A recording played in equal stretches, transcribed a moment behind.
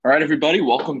All right, everybody,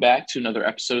 welcome back to another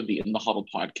episode of the In the Huddle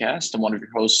podcast. I'm one of your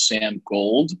hosts, Sam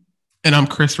Gold, And I'm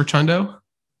Chris Rotundo.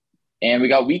 and we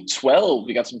got week 12.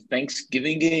 We got some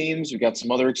Thanksgiving games, we got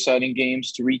some other exciting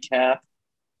games to recap.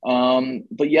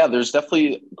 But yeah, there's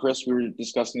definitely, Chris, we were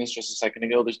discussing this just a second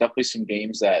ago. There's definitely some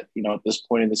games that, at this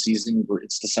point in the season, where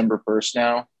it's December 1st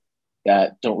now,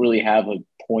 that don't really have a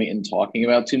point in talking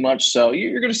about too much. So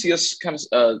you're going to see us kind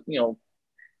of,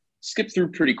 skip through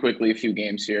pretty quickly a few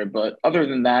games here. But other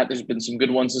than that, there's been some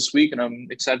good ones this week, and I'm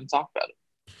excited to talk about it.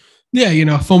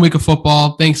 Yeah, fun week of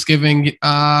football, Thanksgiving.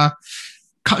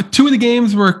 Two of the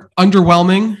games were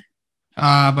underwhelming,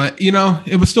 but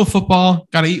it was still football.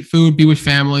 Got to eat food, be with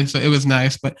family, so it was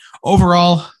nice. But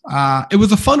overall, it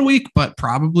was a fun week, but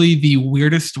probably the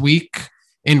weirdest week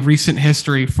in recent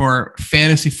history for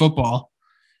fantasy football.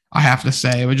 I have to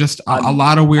say, it was just a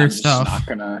lot of weird stuff.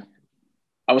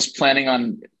 I was planning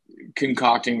on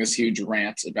concocting this huge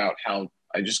rant about how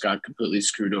I just got completely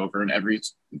screwed over in every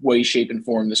way, shape, and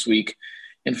form this week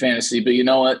in fantasy. But you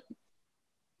know what?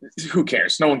 Who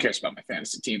cares? No one cares about my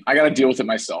fantasy team. I got to deal with it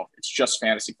myself. It's just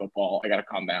fantasy football. I got to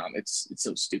calm down. It's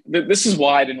so stupid. This is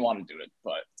why I didn't want to do it,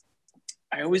 but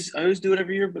I always do it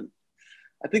every year. But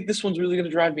I think this one's really going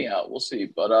to drive me out. We'll see.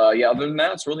 But yeah, other than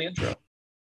that, it's really intro.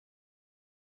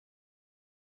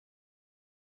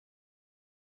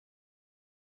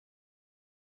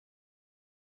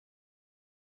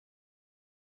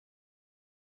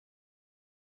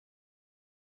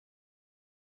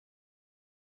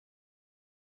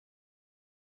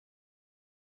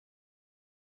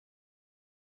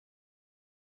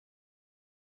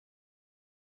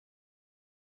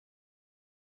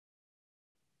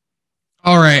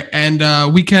 All right,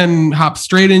 and we can hop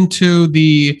straight into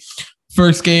the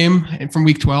first game from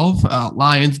Week 12,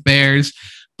 Lions Bears.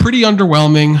 Pretty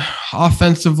underwhelming.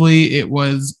 Offensively, it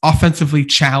was offensively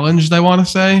challenged, I want to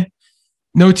say.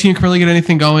 No team can really get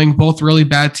anything going. Both really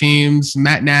bad teams.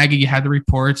 Matt Nagy had the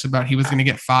reports about he was going to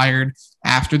get fired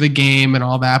after the game and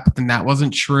all that, but then that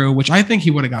wasn't true, which I think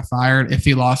he would have got fired if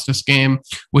he lost this game,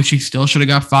 which he still should have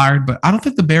got fired. But I don't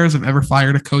think the Bears have ever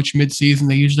fired a coach midseason.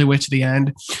 They usually wait to the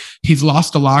end. He's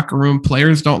lost the locker room.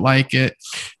 Players don't like it,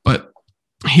 but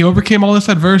he overcame all this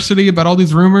adversity about all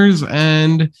these rumors,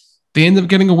 and they end up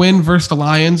getting a win versus the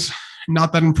Lions.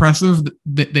 Not that impressive.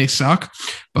 They suck,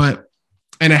 but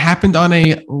and it happened on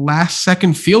a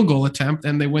last-second field goal attempt,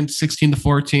 and they went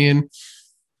 16-14.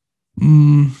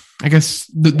 I guess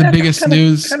the biggest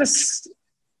news.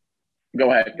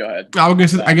 Go ahead.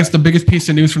 I guess the biggest piece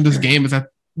of news from this game is that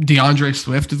DeAndre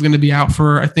Swift is going to be out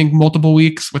for, I think, multiple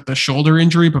weeks with the shoulder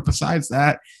injury. But besides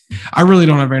that, I really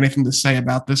don't have anything to say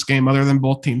about this game other than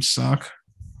both teams suck.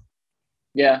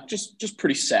 Yeah, just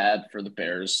pretty sad for the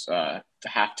Bears to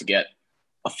have to get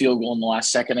a field goal in the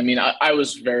last second. I mean, I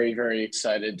was very, very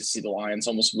excited to see the Lions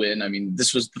almost win. I mean,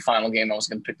 this was the final game I was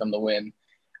going to pick them to win.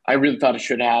 I really thought it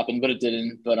should happen, but it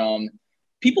didn't. But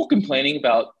people complaining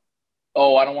about,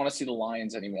 oh, I don't want to see the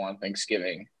Lions anymore on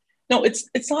Thanksgiving. No, it's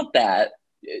not that.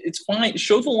 It's fine.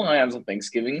 Show the Lions on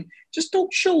Thanksgiving. Just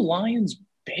don't show Lions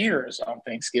Bears on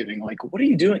Thanksgiving. Like, what are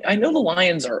you doing? I know the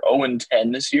Lions are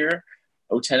 0-10 this year,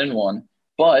 10-1,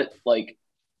 but like,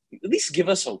 at least give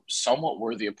us a somewhat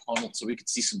worthy opponent so we could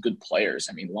see some good players.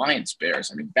 I mean, Lions, Bears.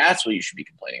 I mean, that's what you should be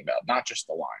complaining about, not just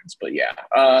the Lions. But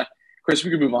yeah, Chris,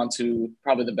 we could move on to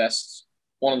probably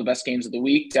one of the best games of the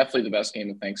week, definitely the best game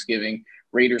of Thanksgiving,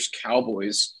 Raiders,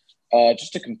 Cowboys.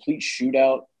 Just a complete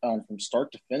shootout from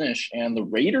start to finish, and the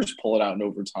Raiders pull it out in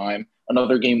overtime,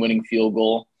 another game-winning field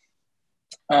goal.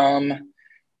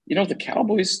 The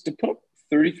Cowboys, to put up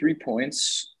 33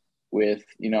 points with,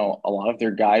 a lot of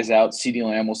their guys out. CeeDee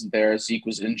Lamb wasn't there. Zeke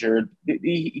was injured.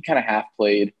 He kind of half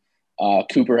played.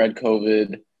 Cooper had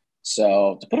COVID.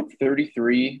 So to put up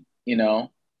 33,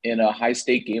 in a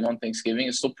high-stake game on Thanksgiving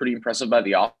is still pretty impressive by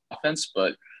the offense.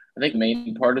 But I think the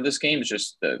main part of this game is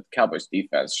just the Cowboys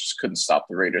defense just couldn't stop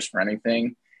the Raiders for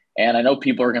anything. And I know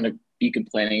people are going to be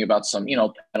complaining about some,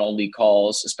 penalty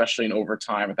calls, especially in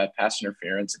overtime with that pass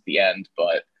interference at the end.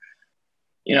 But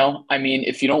I mean,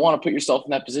 if you don't want to put yourself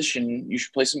in that position, you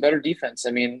should play some better defense.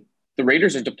 I mean, the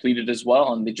Raiders are depleted as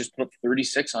well, and they just put up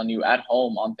 36 on you at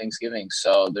home on Thanksgiving.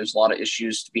 So there's a lot of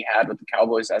issues to be had with the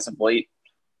Cowboys as of late.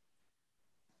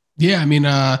 Yeah, I mean,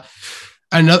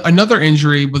 another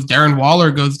injury with Darren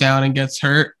Waller goes down and gets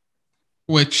hurt,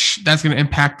 which that's going to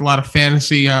impact a lot of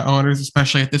fantasy owners,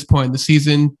 especially at this point in the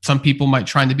season. Some people might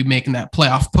try to be making that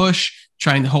playoff push,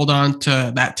 trying to hold on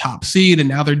to that top seed, and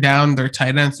now they're down their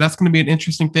tight ends. So that's going to be an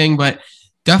interesting thing, but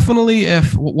definitely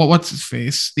if what's his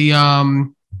face? The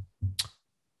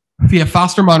Yeah,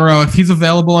 Foster Monroe, if he's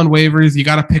available on waivers, you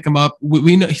got to pick him up.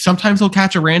 We know sometimes he'll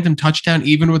catch a random touchdown,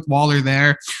 even with Waller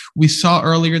there. We saw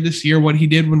earlier this year what he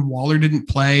did when Waller didn't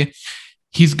play.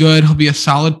 He's good. He'll be a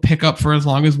solid pickup for as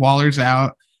long as Waller's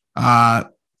out.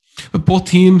 But both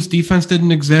teams' defense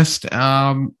didn't exist.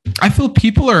 I feel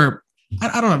people are,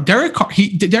 I don't know, Derek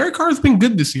Carr has been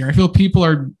good this year. I feel people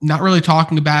are not really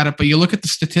talking about it, but you look at the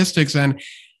statistics and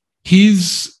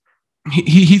he's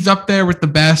up there with the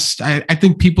best. I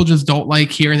think people just don't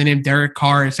like hearing the name Derek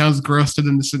Carr. It sounds gross to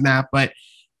them, this and that, but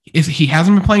he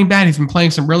hasn't been playing bad. He's been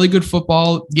playing some really good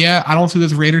football. Yeah, I don't see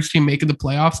this Raiders team making the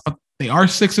playoffs, but they are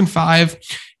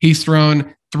 6-5. He's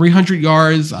thrown 300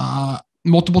 yards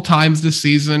multiple times this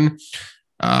season.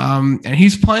 And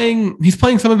he's playing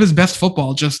some of his best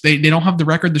football. Just they don't have the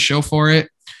record to show for it.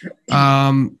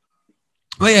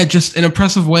 But yeah, just an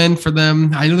impressive win for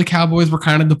them. I know the Cowboys were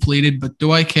kind of depleted, but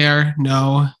do I care?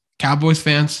 No. Cowboys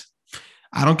fans,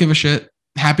 I don't give a shit.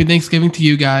 Happy Thanksgiving to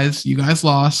you guys. You guys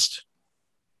lost.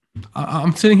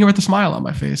 I'm sitting here with a smile on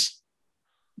my face.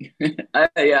 Yeah,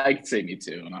 I can say me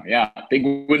too. Yeah, big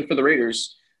win for the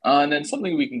Raiders. And then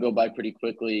something we can go by pretty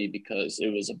quickly because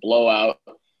it was a blowout.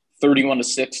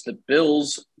 31-6. The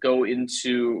Bills go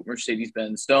into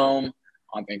Mercedes-Benz Dome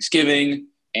on Thanksgiving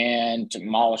and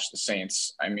demolish the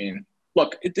Saints. I mean,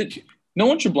 look, no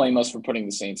one should blame us for putting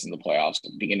the Saints in the playoffs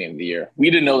at the beginning of the year. We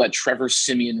didn't know that Trevor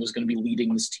Siemian was going to be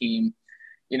leading this team.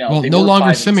 You know, well, no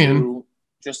longer Siemian.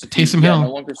 Just Taysom Hill.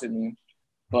 No longer Siemian.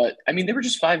 But I mean, they were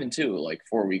just 5-2 like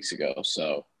 4 weeks ago.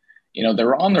 So, you know, they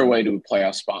were on their way to a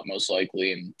playoff spot most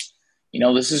likely. And, you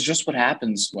know, this is just what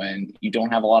happens when you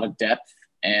don't have a lot of depth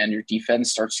and your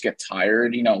defense starts to get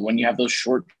tired. You know, when you have those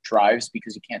short drives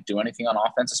because you can't do anything on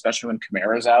offense, especially when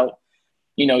Kamara's out,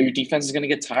 you know, your defense is going to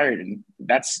get tired. And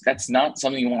that's not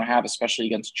something you want to have, especially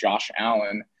against Josh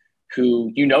Allen,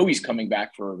 who, you know, he's coming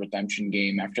back for a redemption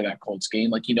game after that Colts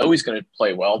game. Like, you know, he's going to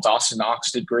play well. Dawson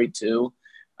Knox did great too.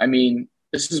 I mean,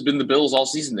 this has been the Bills all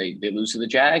season. They lose to the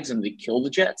Jags and they kill the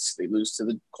Jets. They lose to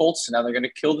the Colts and now they're going to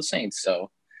kill the Saints.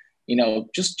 So, you know,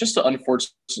 just an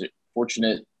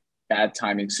unfortunate bad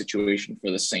timing situation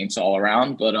for the Saints all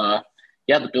around. But,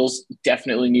 yeah, the Bills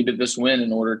definitely needed this win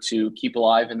in order to keep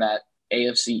alive in that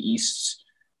AFC East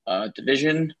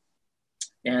division.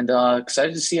 And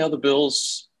excited to see how the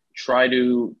Bills try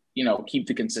to, you know, keep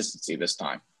the consistency this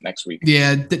time next week.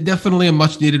 Yeah, definitely a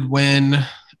much needed win.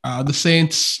 The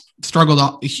Saints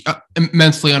struggled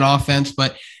immensely on offense,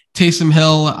 but Taysom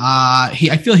Hill,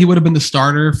 I feel he would have been the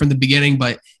starter from the beginning,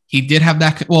 but he did have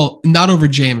that, well, not over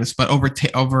Jameis, but over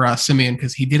Siemian,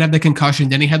 because he did have the concussion.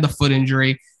 Then he had the foot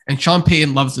injury, and Sean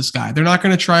Payton loves this guy. They're not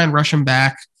going to try and rush him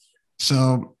back.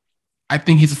 So I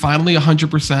think he's finally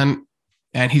 100%,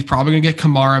 and he's probably going to get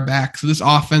Kamara back. So this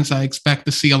offense, I expect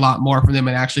to see a lot more from them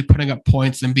and actually putting up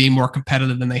points and being more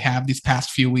competitive than they have these past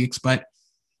few weeks. But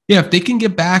yeah, if they can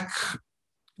get back,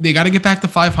 they got to get back to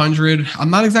 500. I'm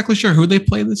not exactly sure who they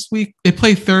play this week. They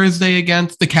play Thursday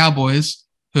against the Cowboys,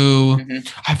 who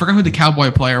I forgot who the Cowboy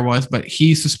player was, but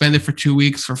he's suspended for 2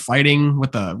 weeks for fighting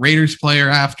with a Raiders player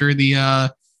after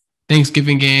the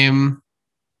Thanksgiving game.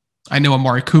 I know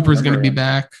Amari Cooper is going to be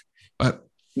back, but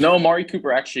no, Amari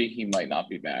Cooper, actually, he might not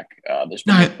be back. There's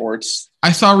been reports.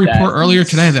 I saw a report earlier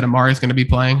today that Amari is going to be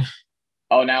playing.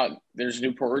 Oh, now there's a new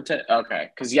report.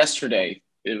 Okay, because yesterday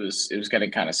it was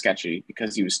getting kind of sketchy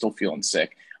because he was still feeling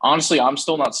sick. Honestly, I'm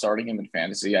still not starting him in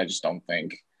fantasy. I just don't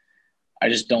think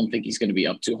he's going to be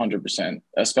up to 100%,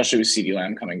 especially with CeeDee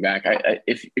Lamb coming back.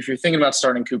 If you're thinking about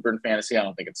starting Cooper in fantasy, I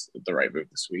don't think it's the right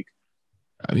move this week.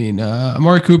 I mean,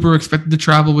 Amari Cooper expected to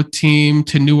travel with team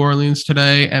to New Orleans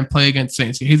today and play against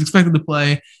Saints. He's expected to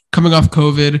play coming off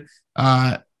COVID.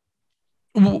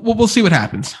 We'll see what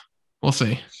happens. We'll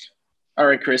see. All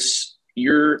right, Chris,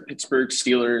 your Pittsburgh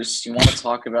Steelers. You want to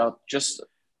talk about just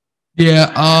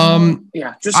Yeah.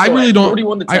 Just I really don't.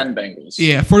 41-10 Bengals.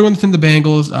 Yeah, 41-10 the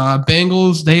Bengals.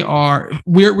 Bengals. They are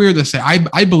weird to say.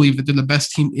 I believe that they're the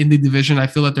best team in the division. I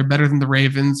feel that they're better than the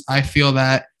Ravens. I feel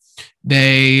that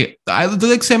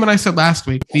like Sam and I said last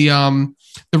week, the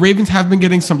Ravens have been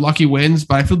getting some lucky wins,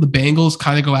 but I feel the Bengals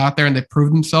kind of go out there and they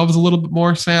prove themselves a little bit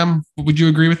more. Sam, would you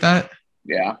agree with that?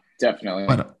 Yeah, definitely.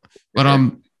 But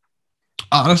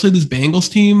honestly, this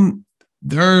Bengals team,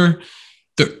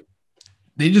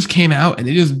 they just came out and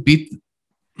they just beat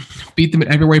them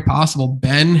in every way possible.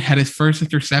 Ben had his first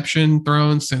interception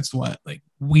thrown since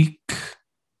week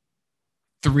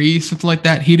 3, something like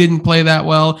that. He didn't play that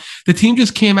well. The team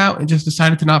just came out and just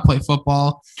decided to not play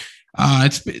football.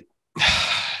 It's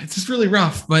just really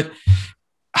rough, but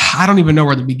I don't even know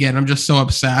where to begin. I'm just so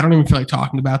upset. I don't even feel like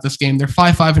talking about this game. They're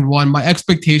 5-5-1. My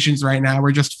expectations right now are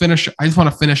I just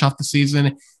want to finish off the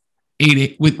season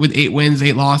with 8 wins,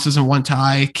 8 losses, and 1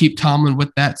 tie. Keep Tomlin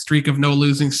with that streak of no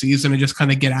losing season and just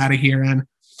kind of get out of here. And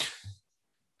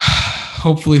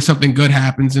hopefully something good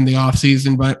happens in the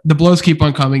offseason. But the blows keep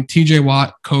on coming. TJ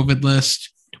Watt, COVID list.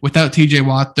 Without TJ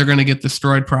Watt, they're going to get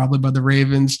destroyed probably by the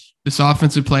Ravens. This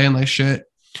offense is playing like shit.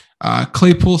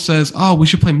 Claypool says, "Oh, we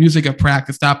should play music at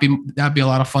practice. That'd be a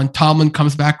lot of fun." Tomlin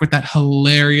comes back with that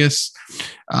hilarious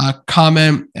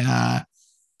comment.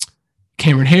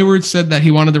 Cameron Hayward said that he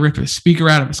wanted to rip his speaker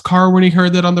out of his car when he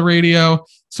heard that on the radio.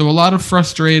 So a lot of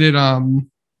frustrated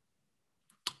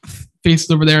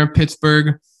faces over there in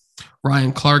Pittsburgh.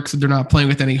 Ryan Clark said they're not playing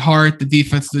with any heart. The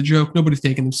defense is a joke. Nobody's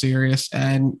taking them serious,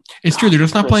 and it's true. They're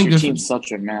just not playing. Your team's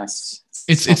such a mess.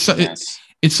 It's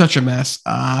such a mess.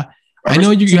 I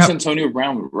know you have Antonio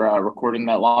Brown recording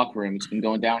that locker room. It's been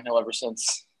going downhill ever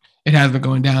since. It has been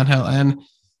going downhill, and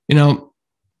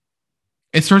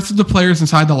it starts with the players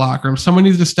inside the locker room. Someone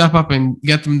needs to step up and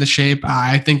get them into shape.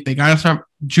 I think they got to start.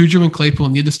 Juju and Claypool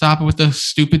need to stop it with the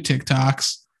stupid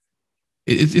TikToks.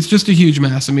 It's just a huge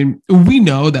mess. I mean, we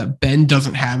know that Ben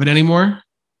doesn't have it anymore.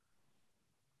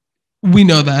 We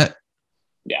know that.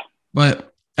 Yeah.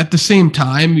 But at the same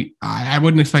time, I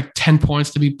wouldn't expect 10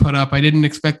 points to be put up. I didn't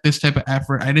expect this type of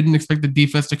effort. I didn't expect the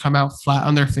defense to come out flat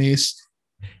on their face.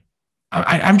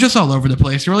 I'm just all over the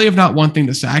place. I really have not one thing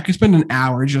to say. I could spend an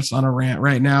hour just on a rant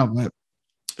right now, but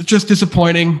it's just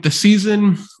disappointing. The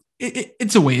season,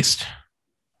 it's a waste.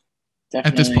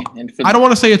 Definitely. At this point. I don't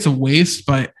want to say it's a waste,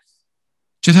 but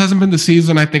just hasn't been the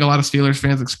season I think a lot of Steelers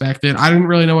fans expected. I didn't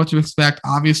really know what to expect.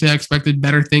 Obviously, I expected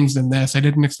better things than this. I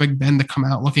didn't expect Ben to come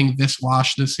out looking this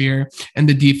washed this year and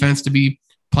the defense to be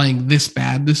playing this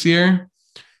bad this year.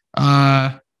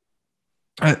 Just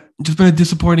been a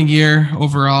disappointing year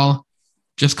overall.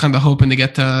 Just kind of hoping to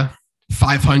get to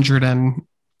 500 and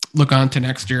look on to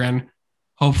next year. And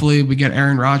hopefully we get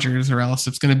Aaron Rodgers, or else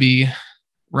it's going to be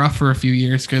rough for a few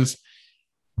years, because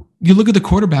you look at the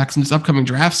quarterbacks in this upcoming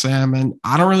draft, Sam, and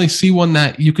I don't really see one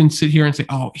that you can sit here and say,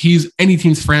 oh, he's any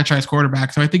team's franchise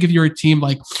quarterback. So I think if you're a team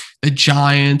like the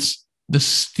Giants, the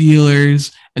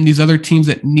Steelers, and these other teams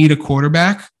that need a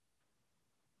quarterback,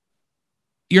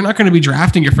 you're not going to be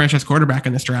drafting your franchise quarterback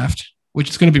in this draft, which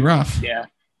is going to be rough. Yeah,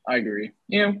 I agree.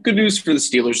 Good news for the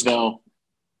Steelers, though.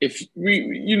 If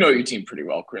your team pretty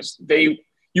well, Chris,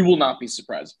 you will not be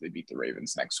surprised if they beat the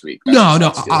Ravens next week.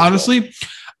 No, honestly,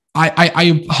 I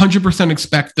 100%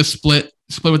 expect the split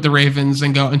with the Ravens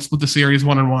and go and split the series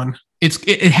 1-1.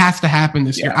 It has to happen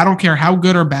this year. I don't care how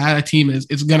good or bad a team is.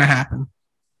 It's going to happen.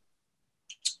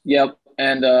 Yep.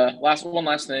 And last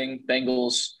thing,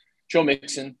 Bengals. Joe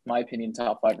Mixon, my opinion,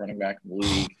 top 5 running back in the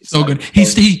league. So good.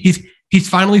 He's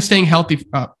finally staying healthy.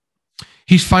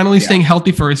 He's finally staying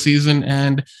healthy for a season,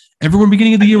 and everyone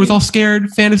beginning of the year was all scared.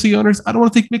 Fantasy owners, I don't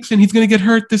want to take Mixon. He's going to get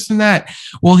hurt, this and that.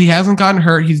 Well, he hasn't gotten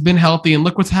hurt. He's been healthy, and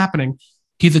look what's happening.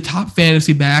 He's a top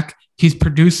fantasy back. He's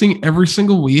producing every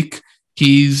single week.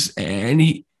 He's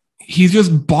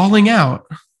just balling out.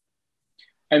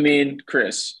 I mean,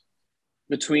 Chris,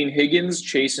 between Higgins,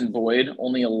 Chase, and Boyd,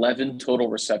 only 11 total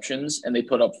receptions, and they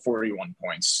put up 41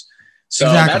 points.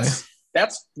 So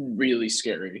that's really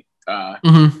scary.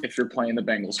 If you're playing the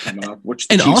Bengals coming up, which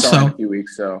the Chiefs are in a few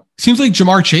weeks. So seems like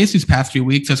Jamar Chase these past few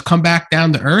weeks has come back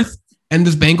down to earth, and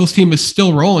this Bengals team is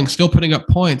still rolling, still putting up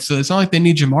points. So it's not like they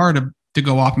need Jamar to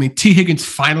go off. I mean, T. Higgins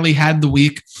finally had the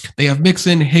week. They have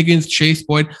Mixon, Higgins, Chase,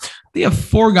 Boyd. They have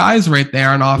 4 guys right there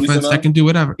on offense that can do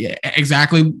whatever. Yeah,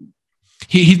 exactly.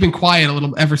 He's been quiet a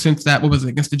little ever since that. What was it,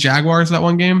 against the Jaguars, that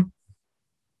one game?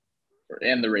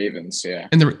 And the Ravens, yeah.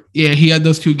 He had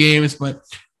those 2 games, but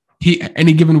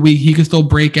any given week he could still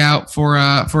break out for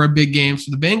a big game.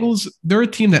 So the Bengals, they're a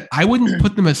team that I wouldn't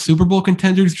put them as Super Bowl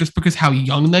contenders just because how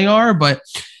young they are, but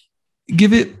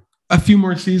give it a few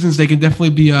more seasons, they can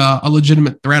definitely be a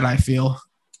legitimate threat, I feel.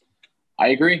 I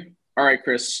agree. All right,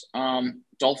 Chris.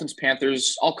 Dolphins,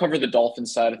 Panthers. I'll cover the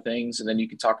Dolphins side of things, and then you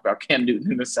can talk about Cam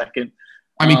Newton in a second.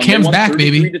 I mean, Cam's back,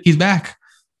 baby. He's back.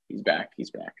 He's back. He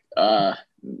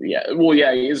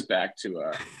is back to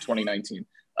 2019.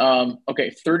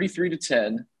 Okay,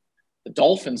 33-10. The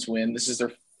Dolphins win. This is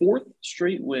their 4th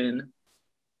straight win.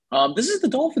 This is the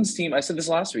Dolphins team. I said this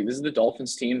last week. This is the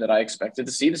Dolphins team that I expected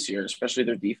to see this year, especially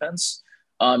their defense.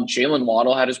 Jalen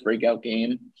Waddle had his breakout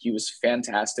game. He was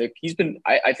fantastic. He's been,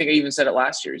 I think I even said it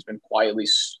last year, he's been quietly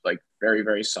very,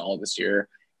 very solid this year,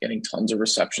 getting tons of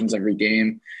receptions every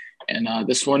game. And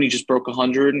this one, he just broke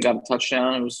 100 and got a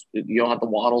touchdown. You had the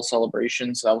Waddle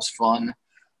celebration, so that was fun.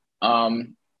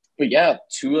 But yeah,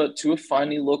 Tua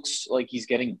finally looks like he's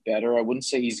getting better. I wouldn't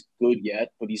say he's good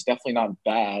yet, but he's definitely not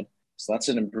bad. So that's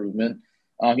an improvement.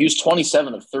 He was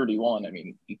 27 of 31. I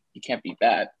mean, you can't beat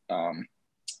that.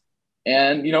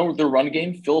 And, their run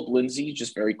game, Philip Lindsay,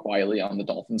 just very quietly on the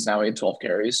Dolphins now, he had 12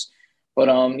 carries. But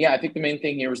yeah, I think the main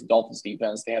thing here was the Dolphins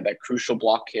defense. They had that crucial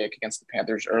block kick against the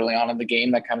Panthers early on in the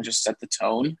game that kind of just set the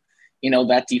tone.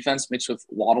 That defense mixed with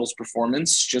Waddle's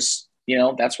performance, just,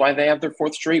 that's why they have their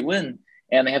fourth straight win.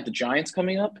 And they have the Giants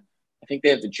coming up. I think they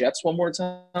have the Jets one more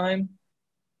time.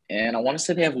 And I want to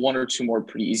say they have one or two more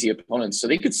pretty easy opponents. So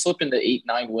they could slip into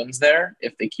 8-9 wins there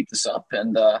if they keep this up.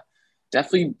 And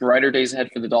definitely brighter days ahead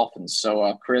for the Dolphins.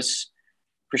 So, Christian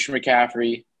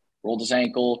McCaffrey rolled his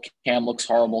ankle. Cam looks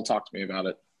horrible. Talk to me about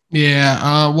it.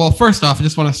 Yeah. Well, first off, I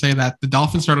just want to say that the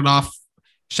Dolphins started off,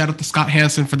 shout out to Scott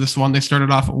Hansen for this one. They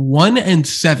started off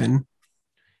 1-7,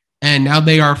 and now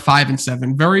they are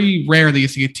 5-7. Very rare that you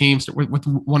see a team with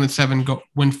 1-7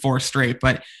 win 4 straight.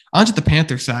 But onto the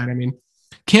Panthers side, I mean,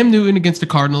 Cam Newton against the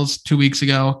Cardinals 2 weeks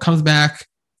ago comes back,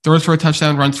 throws for a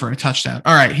touchdown, runs for a touchdown.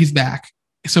 All right, he's back.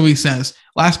 So he says.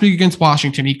 Last week against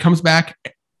Washington, he comes back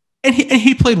and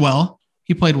he played well.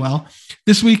 He played well.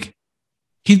 This week,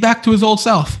 he's back to his old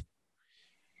self.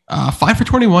 5 for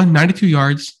 21, 92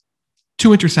 yards, 2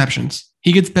 interceptions.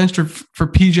 He gets benched for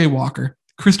PJ Walker,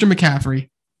 Christian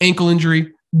McCaffrey, ankle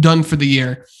injury, done for the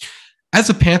year. As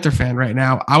a Panther fan right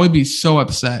now, I would be so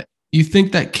upset. You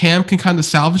think that Cam can kind of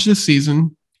salvage this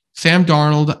season. Sam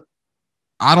Darnold,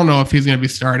 I don't know if he's going to be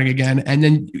starting again. And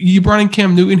then you brought in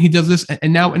Cam Newton. He does this.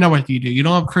 And now what do? You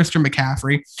don't have Christian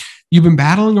McCaffrey. You've been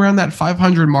battling around that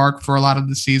 500 mark for a lot of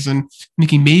the season,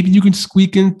 thinking maybe you can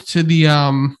squeak into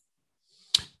the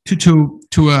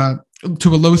to a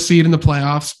low seed in the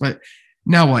playoffs. But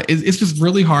now what? It's just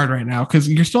really hard right now because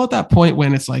you're still at that point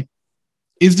when it's like,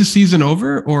 is the season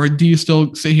over or do you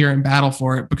still sit here and battle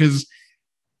for it? Because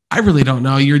I really don't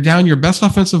know. You're down your best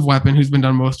offensive weapon who's been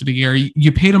done most of the year.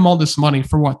 You paid him all this money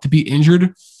for what? To be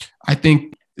injured? I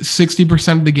think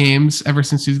 60% of the games ever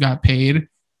since he's got paid.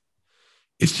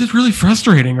 It's just really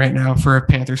frustrating right now for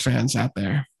Panthers fans out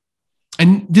there.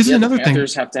 And this is another thing.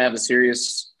 Panthers have to have a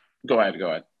serious – go ahead.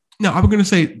 No, I'm going to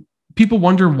say people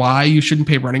wonder why you shouldn't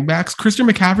pay running backs. Christian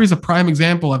McCaffrey is a prime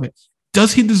example of it.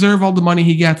 Does he deserve all the money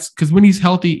he gets? Because when he's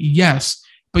healthy, yes.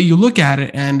 But you look at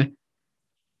it and –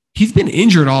 he's been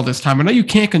injured all this time. I know you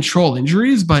can't control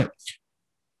injuries, but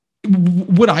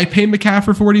would I pay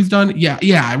McCaffrey for what he's done? Yeah,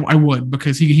 I would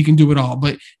because he can do it all.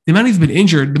 But the amount he's been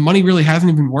injured, the money really hasn't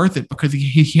even worth it because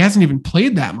he hasn't even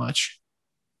played that much.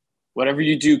 Whatever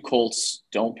you do, Colts,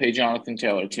 don't pay Jonathan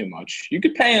Taylor too much. You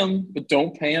could pay him, but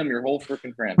don't pay him your whole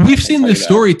freaking franchise. We've seen this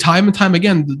story time and time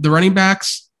again. The running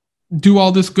backs do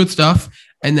all this good stuff,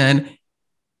 and then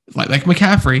like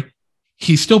McCaffrey,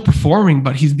 he's still performing,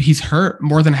 but he's hurt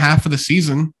more than half of the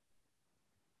season.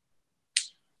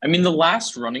 I mean, the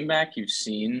last running back you've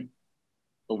seen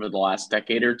over the last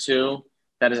decade or two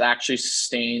that has actually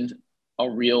sustained a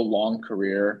real long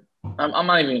career, I'm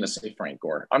not even going to say Frank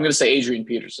Gore. I'm going to say Adrian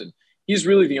Peterson. He's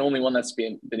really the only one that's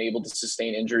been able to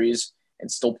sustain injuries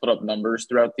and still put up numbers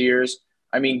throughout the years.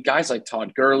 I mean, guys like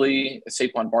Todd Gurley,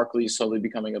 Saquon Barkley is slowly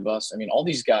becoming a bust. I mean, all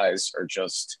these guys are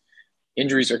just –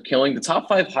 injuries are killing. The top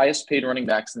 5 highest paid running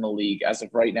backs in the league as of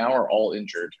right now are all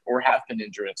injured or have been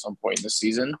injured at some point in this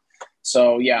season.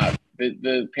 So, yeah,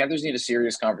 the Panthers need a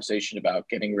serious conversation about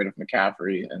getting rid of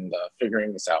McCaffrey and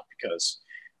figuring this out because,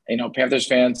 Panthers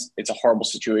fans, it's a horrible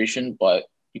situation, but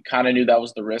you kind of knew that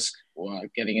was the risk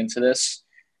getting into this.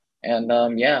 And, I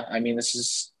mean, this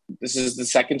is the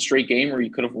second straight game where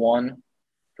you could have won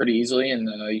pretty easily and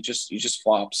you just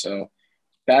flop. So,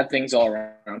 bad things all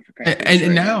around for Panthers.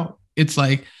 And now – it's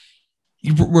like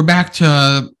we're back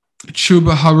to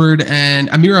Chuba Hubbard and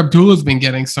Amir Abdullah's been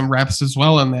getting some reps as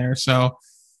well in there. So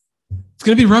it's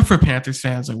going to be rough for Panthers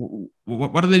fans. Like,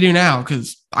 what do they do now?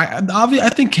 Because I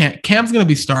think Cam's going to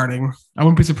be starting. I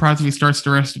wouldn't be surprised if he starts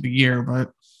the rest of the year,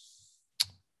 but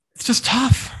it's just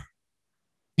tough.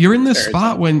 You're in this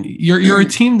spot when you're a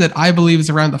team that I believe is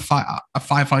around a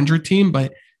 500 team,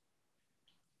 but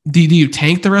do you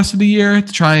tank the rest of the year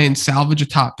to try and salvage a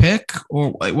top pick, or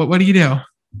what do you do?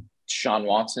 Sean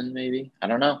Watson, maybe. I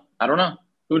don't know.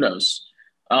 Who knows?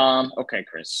 Okay,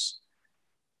 Chris.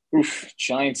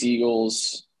 Giants,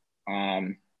 Eagles.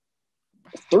 13-7.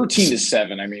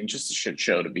 I mean, just a shit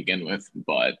show to begin with.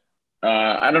 But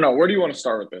I don't know. Where do you want to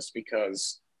start with this?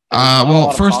 Because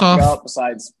first off,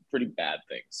 besides pretty bad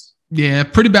things. Yeah,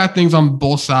 pretty bad things on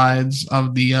both sides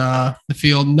of the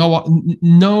field.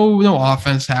 No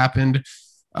offense happened.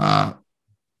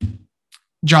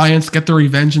 Giants get the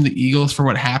revenge in the Eagles for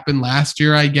what happened last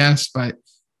year, I guess. But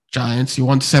Giants, you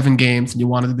won 7 games and you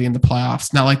wanted to be in the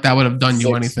playoffs. Not like that would have done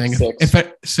you anything.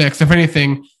 If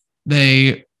anything,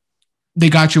 they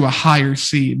got you a higher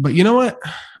seed. But you know what?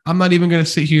 I'm not even going to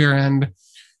sit here and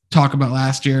talk about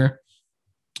last year.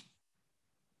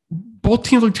 both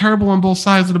teams look terrible on both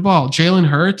sides of the ball. Jalen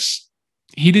Hurts,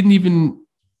 he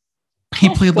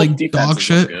played like dog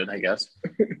shit. Good, I guess.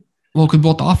 Well, because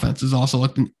both offenses also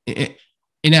looked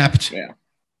inept. Yeah.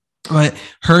 But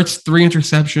Hurts, 3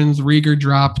 interceptions. Reagor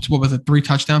dropped, 3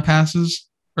 touchdown passes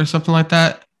or something like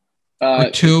that? Or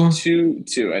 2?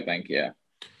 Two, I think, yeah.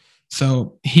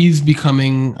 So he's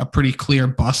becoming a pretty clear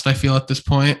bust, I feel, at this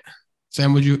point.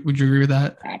 Sam, would you agree with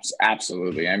that?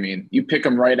 Absolutely. I mean, you pick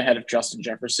him right ahead of Justin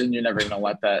Jefferson, you're never going to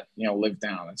let that, live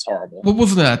down. It's horrible. What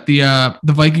was that? The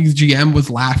Vikings GM was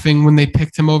laughing when they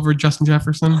picked him over Justin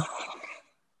Jefferson?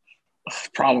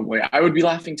 Probably. I would be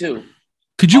laughing too.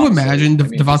 Could you imagine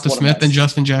Devonta Smith and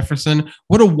Justin Jefferson?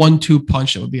 What a 1-2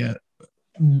 punch it would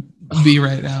be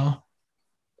right now.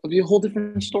 It would be a whole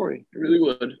different story. It really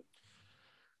would.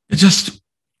 It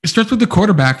starts with the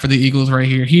quarterback for the Eagles right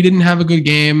here. He didn't have a good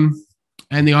game,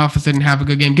 and the offense didn't have a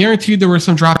good game. Guaranteed there were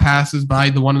some drop passes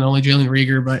by the one and only Jalen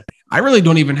Reagor, but I really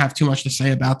don't even have too much to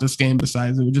say about this game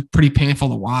besides it was just pretty painful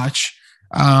to watch.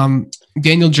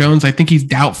 Daniel Jones, I think he's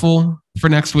doubtful for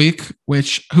next week,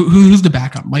 which who's the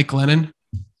backup? Mike Glennon?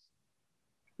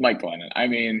 Mike Glennon. I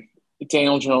mean,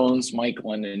 Daniel Jones, Mike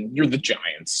Glennon, you're the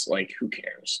Giants. Like, who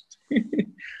cares?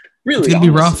 Really? It's going to be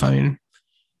rough. I mean,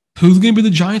 who's going to be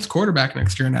the Giants quarterback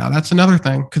next year now? That's another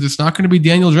thing, because it's not going to be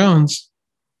Daniel Jones.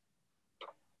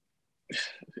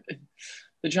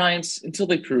 The Giants, until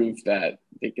they prove that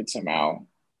they could somehow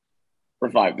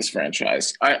revive this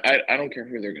franchise, I don't care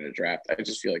who they're going to draft. I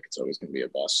just feel like it's always going to be a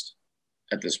bust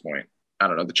at this point. I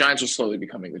don't know. The Giants are slowly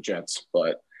becoming the Jets,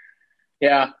 but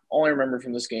yeah, all I remember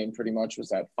from this game pretty much was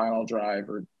that final drive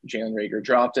where Jalen Reagor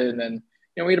dropped it, and then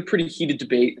we had a pretty heated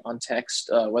debate on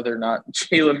text whether or not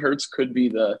Jalen Hurts could be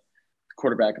the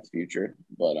quarterback of the future.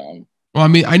 But well, I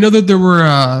mean, I know that there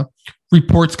were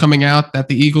reports coming out that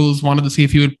the Eagles wanted to see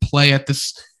if he would play at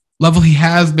this level he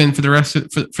has been for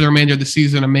the remainder of the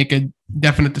season and make a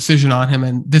definite decision on him.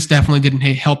 And this definitely didn't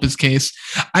help his case.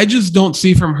 I just don't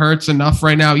see from Hurts enough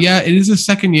right now. Yeah, it is his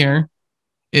second year.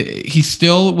 He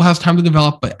still has time to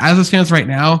develop, but as it stands right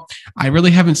now, I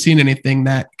really haven't seen anything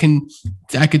that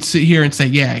I could sit here and say,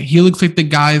 yeah, he looks like the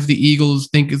guys the Eagles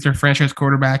think is their franchise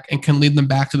quarterback and can lead them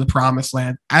back to the promised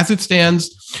land. As it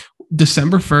stands,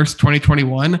 December 1st,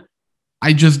 2021,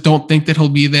 I just don't think that he'll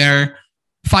be there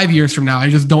 5 years from now. I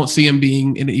just don't see him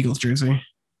being in the Eagles jersey.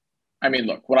 I mean,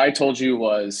 look, what I told you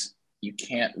was you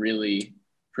can't really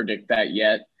predict that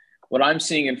yet. What I'm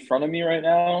seeing in front of me right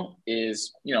now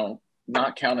is,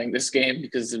 not counting this game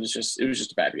because it was just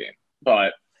a bad game.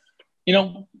 But,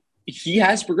 he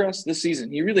has progressed this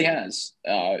season. He really has.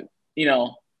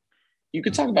 You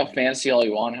could talk about fantasy all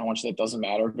you want, how much that doesn't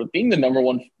matter, but being the number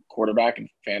one quarterback in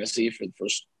fantasy for the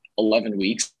first 11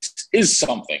 weeks is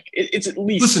something. It's at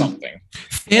least something.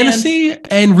 Fantasy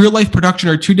and real life production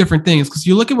are two different things, because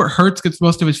you look at where Hurts gets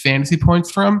most of his fantasy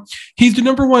points from. He's the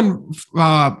number one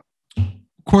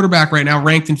quarterback right now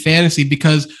ranked in fantasy,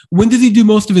 because when does he do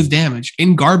most of his damage?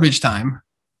 In garbage time,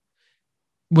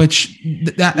 which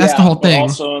that's the whole thing.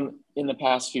 Also, in the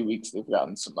past few weeks, they've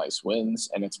gotten some nice wins,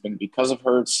 and it's been because of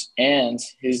Hurts and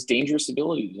his dangerous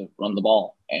ability to run the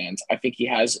ball. And I think he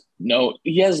has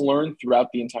learned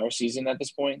throughout the entire season at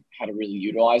this point how to really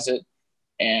utilize it.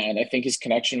 And I think his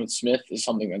connection with Smith is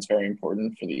something that's very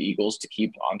important for the Eagles to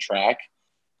keep on track.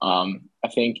 I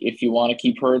think if you want to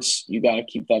keep Hurts, you got to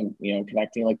keep them,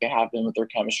 connecting like they have been with their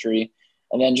chemistry,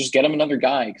 and then just get him another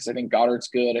guy, because I think Goddard's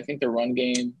good. I think their run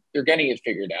game, they're getting it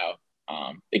figured out.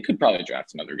 They could probably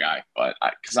draft another guy, but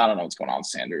because I don't know what's going on with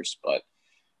Sanders. But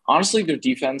honestly, their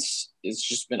defense has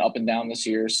just been up and down this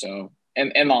year. So,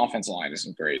 and the offensive line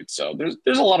isn't great. So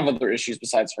there's a lot of other issues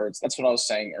besides Hurts. That's what I was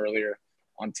saying earlier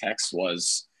on text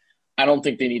was I don't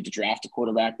think they need to draft a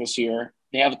quarterback this year.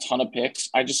 They have a ton of picks.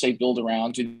 I just say build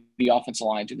around, do the offensive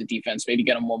line, do the defense, maybe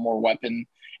get them one more weapon,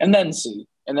 and then see.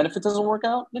 And then if it doesn't work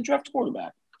out, then draft a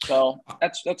quarterback. So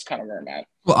that's kind of where I'm at.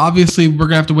 Well, obviously, we're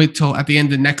going to have to wait till at the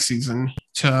end of next season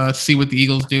to see what the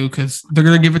Eagles do, because they're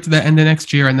going to give it to the end of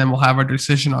next year, and then we'll have our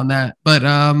decision on that. But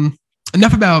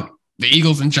enough about the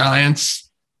Eagles and Giants.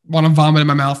 Want to vomit in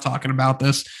my mouth talking about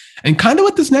this. And kind of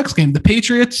with this next game, the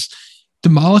Patriots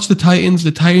demolished the Titans.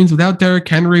 The Titans, without Derrick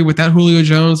Henry, without Julio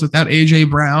Jones, without A.J.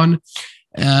 Brown,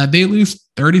 they lose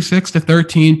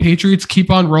 36-13. Patriots keep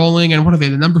on rolling. And what are they,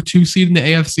 the number 2 seed in the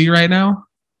AFC right now?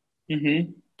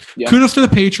 Mm-hmm. Yeah. Kudos to the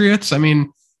Patriots. I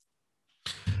mean,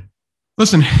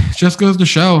 listen, it just goes to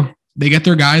show they get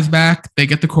their guys back. They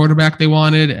get the quarterback they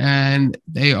wanted, and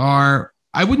they are,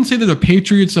 I wouldn't say they're the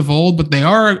Patriots of old, but they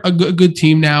are a good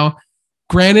team now.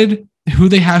 Granted, who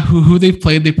they have, who they've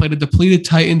played. They played a depleted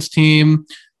Titans team,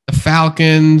 the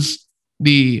Falcons,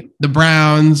 the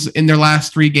Browns in their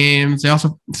last 3 games. They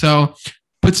also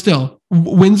but still,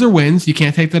 wins are wins. You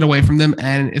can't take that away from them.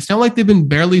 And it's not like they've been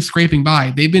barely scraping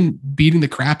by. They've been beating the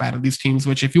crap out of these teams,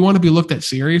 which if you want to be looked at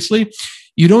seriously,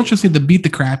 you don't just need to beat the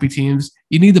crappy teams.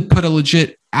 You need to put a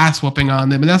legit ass whooping on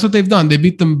them. And that's what they've done. They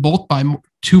beat them both by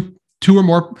two or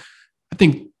more, I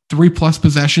think 3+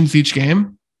 possessions each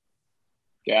game.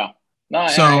 Yeah. No,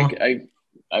 so,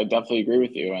 I definitely agree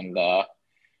with you. And,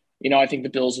 I think the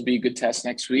Bills will be a good test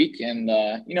next week. And,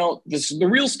 the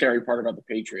real scary part about the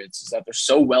Patriots is that they're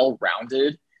so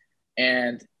well-rounded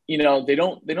and, they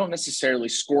don't necessarily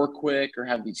score quick or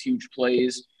have these huge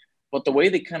plays, but the way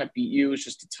they kind of beat you is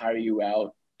just to tire you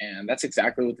out. And that's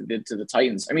exactly what they did to the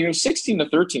Titans. I mean, it was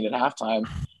 16-13 at halftime.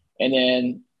 And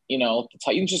then, the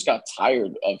Titans just got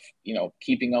tired of,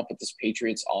 keeping up with this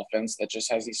Patriots offense that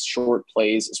just has these short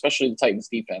plays, especially the Titans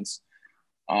defense.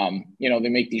 They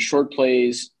make these short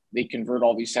plays, they convert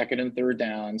all these second and third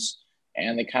downs,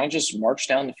 and they kind of just march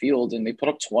down the field and they put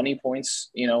up 20 points,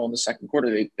 in the second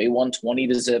quarter. They won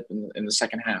 20-0 in the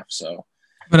second half. So,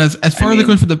 but as far as it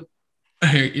goes for the,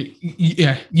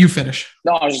 yeah, you finish.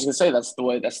 No, I was just gonna say that's the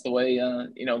way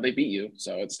they beat you.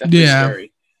 So it's definitely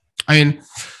scary. I mean,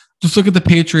 just look at the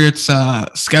Patriots'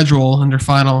 schedule in their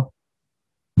final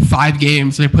 5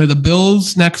 games. They play the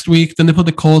Bills next week, then they play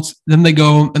the Colts, then they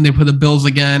go and they play the Bills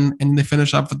again, and they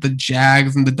finish up with the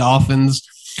Jags and the Dolphins.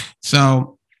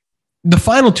 So the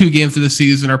final 2 games of the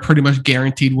season are pretty much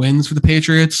guaranteed wins for the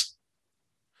Patriots.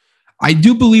 I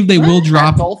do believe they will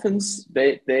drop Dolphins.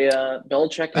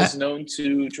 Belichick is known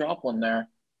to drop one there.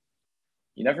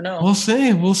 You never know. We'll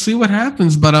see. We'll see what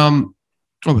happens. But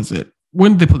what was it?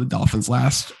 When did they play the Dolphins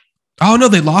last? Oh no,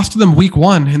 they lost to them week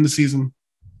 1 in the season.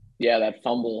 Yeah, that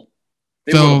fumble.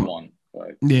 They would have won.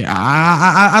 But. Yeah,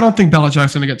 I don't think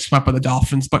Belichick's going to get swept by the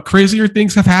Dolphins, but crazier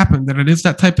things have happened, and it is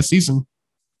that type of season.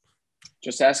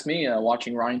 Just ask me.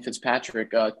 Watching Ryan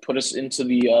Fitzpatrick put us into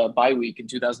the bye week in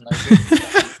 2019.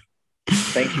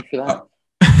 Thank you for that.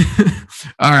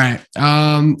 All right.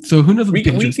 So who knows what the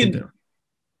Patriots can do?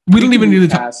 We don't even need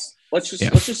to pass. Let's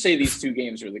just say these 2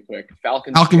 games really quick.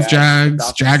 Falcons,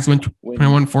 Jags. Jags win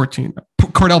 21-14.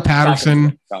 Cordell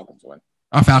Patterson. Falcons win.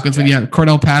 Oh, Falcons win. Yeah,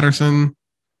 Cordell Patterson.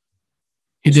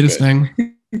 He did his thing.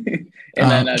 And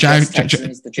then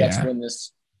Texans. The Jets win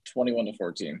this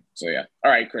 21-14. So yeah.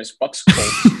 All right, Chris. Bucks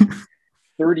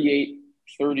 38-31.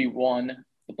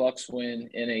 The Bucks win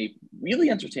in a really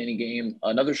entertaining game,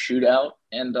 another shootout,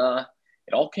 and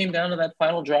it all came down to that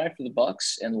final drive for the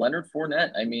Bucks and Leonard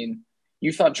Fournette. I mean,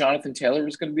 you thought Jonathan Taylor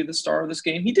was going to be the star of this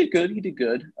game. He did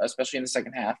good, especially in the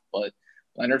second half. But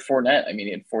Leonard Fournette, I mean,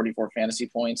 he had 44 fantasy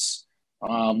points.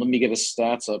 Let me get his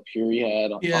stats up here. He had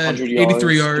 100 yards,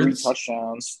 83 yards, 3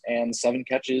 touchdowns, and 7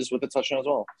 catches with a touchdown as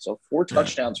well. So 4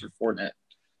 touchdowns for Fournette.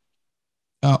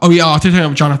 I'll talk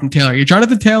about Jonathan Taylor. Yeah,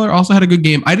 Jonathan Taylor also had a good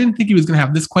game. I didn't think he was going to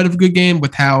have this quite of a good game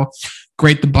with how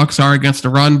great the Bucks are against the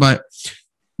run, but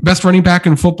best running back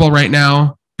in football right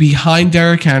now, behind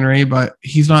Derrick Henry, but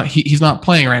he's not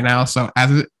playing right now. So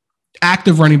as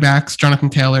active running backs,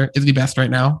 Jonathan Taylor is the best right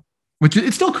now, which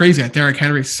it's still crazy that Derrick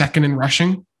Henry is second in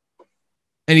rushing,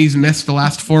 and he's missed the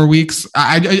last 4 weeks.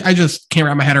 I just can't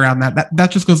wrap my head around that. That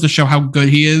just goes to show how good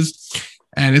he is,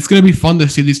 and it's going to be fun to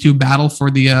see these 2 battle for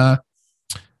the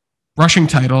rushing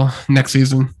title next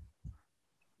season.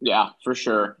 Yeah, for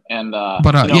sure. And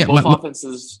both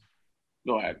offenses.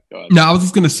 Go ahead. No, I was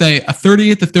just going to say a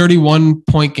 38-31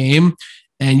 point game,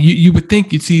 and you would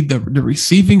think you'd see the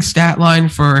receiving stat line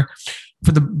for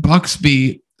the Bucks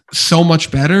be so much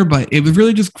better, but it was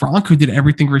really just Gronk who did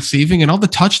everything receiving, and all the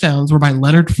touchdowns were by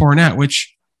Leonard Fournette,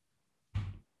 which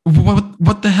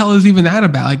what the hell is even that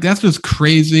about? Like, that's just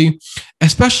crazy,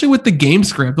 especially with the game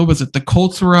script. What was it? The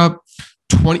Colts were up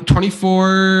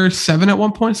 24-7 at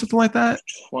one point, something like that.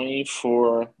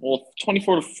 24-14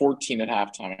 at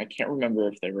halftime. I can't remember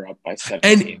if they were up by 17.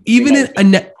 And even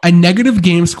in a negative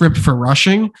game script for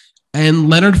rushing, and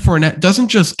Leonard Fournette doesn't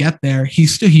just get there. He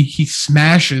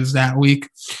smashes that week.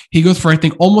 He goes for, I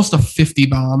think, almost a 50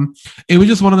 bomb. It was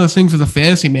just one of those things as a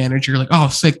fantasy manager. You're like, oh,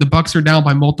 sick. The Bucks are down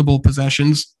by multiple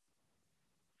possessions.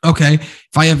 Okay,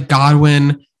 if I have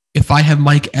Godwin, if I have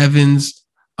Mike Evans,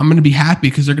 I'm going to be happy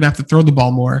because they're going to have to throw the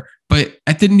ball more. But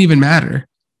it didn't even matter.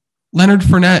 Leonard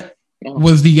Fournette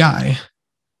was the guy.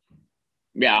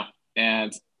 Yeah,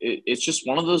 and it's just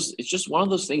one of those. It's just one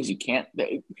of those things you can't.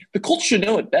 The Colts should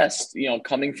know it best.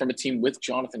 Coming from a team with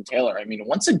Jonathan Taylor. I mean,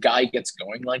 once a guy gets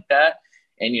going like that,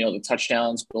 and the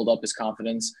touchdowns build up his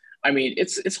confidence. I mean,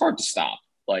 it's hard to stop.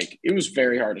 Like, it was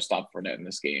very hard to stop Fournette in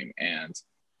this game, and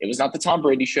it was not the Tom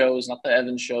Brady show. It was not the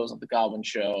Evans show. It was not the Godwin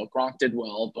show. Gronk did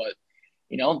well, but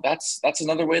that's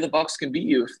another way the Bucs can beat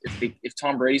you. If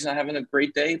Tom Brady's not having a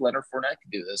great day, Leonard Fournette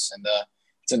can do this, and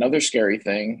it's another scary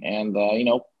thing. And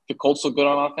the Colts look good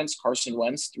on offense. Carson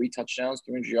Wentz, 3 touchdowns,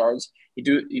 300 yards. He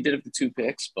did have the 2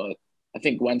 picks, but I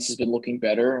think Wentz has been looking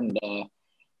better. And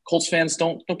Colts fans,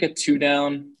 don't get too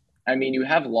down. I mean, you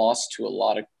have lost to a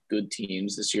lot of good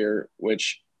teams this year,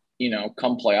 which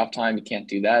come playoff time, you can't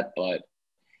do that. But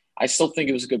I still think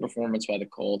it was a good performance by the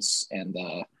Colts, and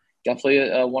definitely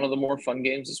one of the more fun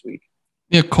games this week.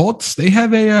 Yeah, Colts, they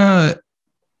have a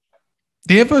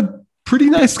pretty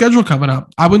nice schedule coming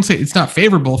up. I wouldn't say it's not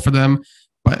favorable for them,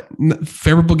 but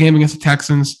favorable game against the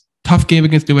Texans, tough game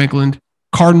against New England.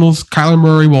 Cardinals, Kyler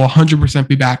Murray will 100%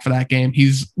 be back for that game.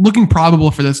 He's looking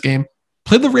probable for this game.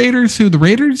 Play the Raiders,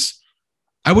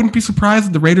 I wouldn't be surprised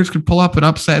if the Raiders could pull up an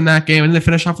upset in that game, and then they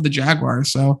finish off with the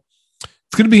Jaguars. So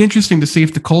it's going to be interesting to see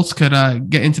if the Colts could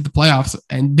get into the playoffs,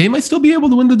 and they might still be able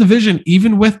to win the division,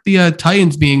 even with the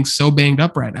Titans being so banged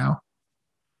up right now.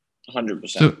 100%.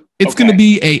 So it's going to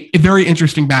be a very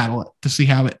interesting battle to see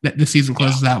how the season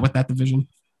closes out with that division.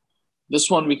 This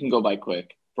one we can go by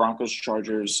quick. Broncos,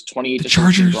 Chargers, 28 to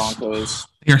Chargers. Broncos.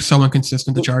 They are so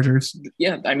inconsistent, the Chargers.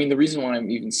 Yeah, I mean, the reason why I'm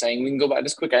even saying we can go by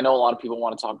this quick, I know a lot of people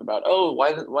want to talk about,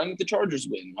 why didn't the Chargers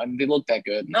win? Why didn't they look that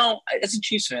good? No, as a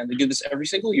Chiefs fan, they do this every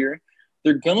single year.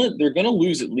 They're gonna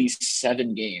lose at least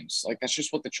 7 games. Like, that's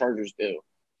just what the Chargers do.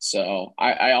 So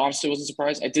I honestly wasn't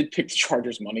surprised. I did pick the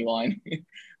Chargers money line,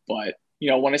 but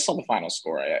when I saw the final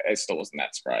score, I still wasn't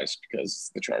that surprised because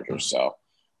it's the Chargers. So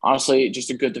honestly,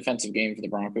 just a good defensive game for the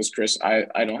Broncos, Chris. I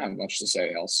don't have much to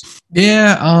say else.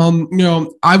 Yeah,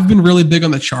 I've been really big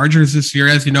on the Chargers this year.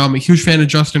 As you know, I'm a huge fan of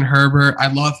Justin Herbert.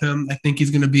 I love him. I think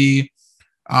he's going to be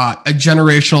a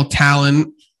generational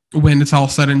talent when it's all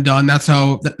said and done. That's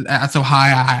how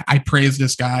high I praise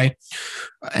this guy.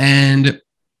 And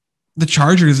the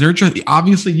Chargers, they're just,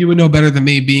 obviously you would know better than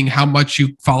me, being how much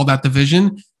you follow that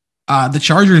division. The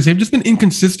Chargers, they've just been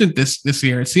inconsistent this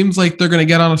year. It seems like they're going to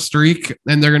get on a streak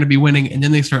and they're going to be winning, and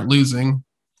then they start losing,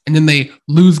 and then they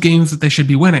lose games that they should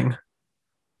be winning.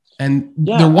 And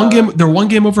they're one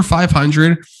game over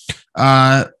 500.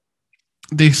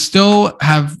 They're still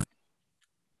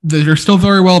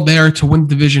very well there to win the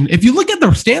division. If you look at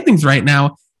the standings right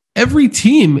now, every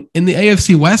team in the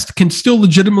AFC West can still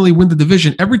legitimately win the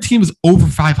division. Every team is over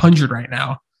 500 right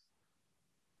now.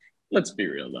 Let's be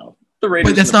real, though. The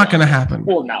Raiders, but that's not going to happen.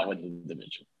 Will not win the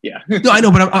division. Yeah. No, I know,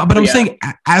 but I'm saying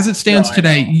as it stands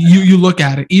today, you look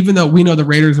at it, even though we know the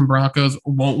Raiders and Broncos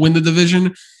won't win the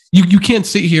division, you can't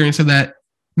sit here and say that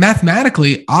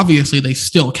mathematically, obviously, they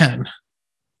still can.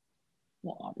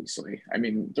 Well, obviously. I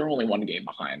mean, they're only 1 game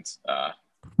behind.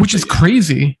 Which is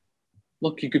crazy.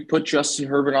 Look, you could put Justin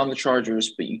Herbert on the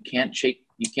Chargers, but you can't take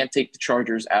the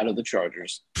Chargers out of the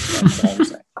Chargers. That's all I'm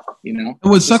saying. And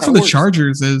what sucks for the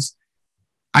Chargers is,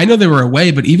 I know they were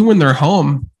away, but even when they're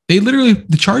home,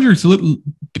 the Chargers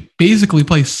basically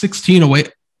play 17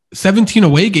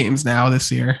 away games now this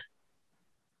year.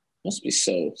 Must be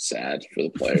so sad for the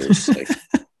players. Like,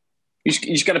 you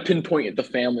just got to pinpoint the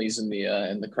families in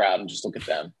the crowd and just look at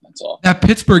them. That's all. That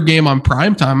Pittsburgh game on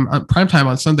primetime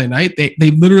on Sunday night,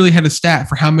 they literally had a stat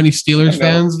for how many Steelers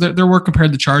fans there were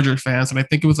compared to Chargers fans, and I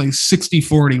think it was like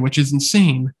 60-40, which is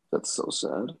insane. That's so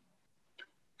sad.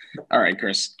 All right,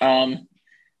 Chris.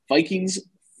 Vikings,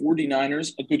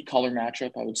 49ers, a good color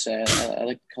matchup, I would say. I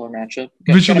like the color matchup.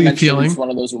 Visually appealing. It's one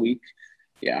of those a week.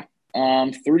 Yeah.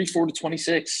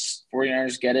 34-26,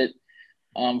 49ers get it.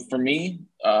 For me,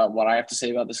 what I have to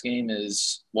say about this game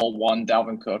is, well, one,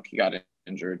 Dalvin Cook, he got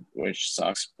injured, which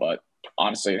sucks, but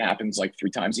honestly, it happens like 3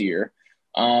 times a year.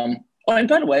 And by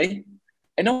the way,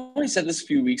 I know I said this a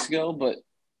few weeks ago, but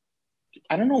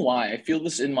I don't know why. I feel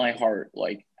this in my heart.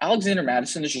 Like, Alexander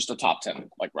Mattison is just a top 10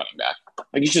 running back.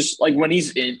 Like, he's just like when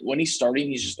he's starting,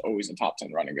 he's just always a top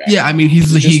 10 running back. Yeah, I mean he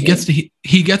gets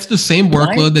the same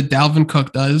workload that Dalvin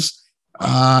Cook does.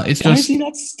 Why is he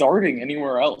not starting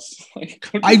anywhere else?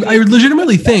 I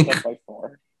legitimately think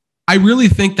I really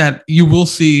think that you will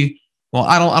see. Well,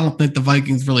 I don't think the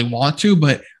Vikings really want to,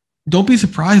 but don't be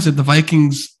surprised if the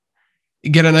Vikings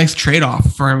get a nice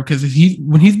trade-off for him, because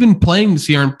when he's been playing this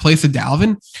year in place of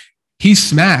Dalvin, he's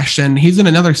smashed, and he's in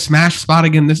another smash spot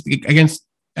again against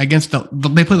they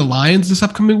play the Lions this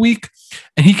upcoming week,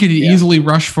 and he could easily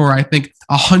rush for, I think,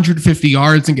 150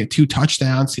 yards and get 2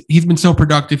 touchdowns. He's been so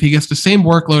productive. He gets the same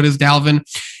workload as Dalvin.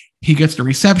 He gets the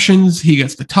receptions. He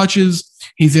gets the touches.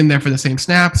 He's in there for the same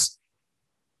snaps.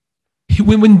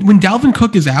 When Dalvin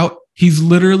Cook is out, he's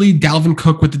literally Dalvin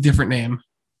Cook with a different name.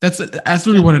 That's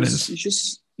really what it is.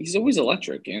 He's always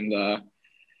electric. And,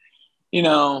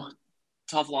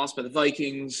 tough loss by the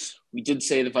Vikings. We did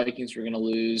say the Vikings were going to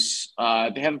lose.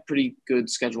 They have a pretty good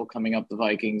schedule coming up, the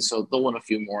Vikings, so they'll win a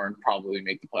few more and probably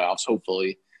make the playoffs,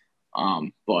 hopefully.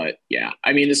 But yeah,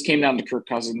 I mean, this came down to Kirk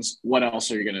Cousins. What else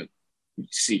are you going to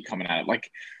see coming at it? Like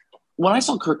when I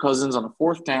saw Kirk Cousins on a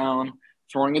fourth down,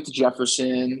 throwing it to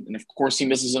Jefferson, and of course he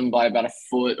misses him by about a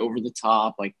foot over the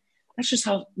top. Like that's just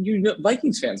how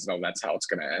Vikings fans know that's how it's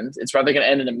going to end. It's either going to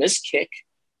end in a missed kick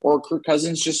or Kirk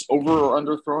Cousins just over or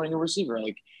under throwing a receiver.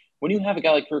 Like when you have a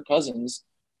guy like Kirk Cousins,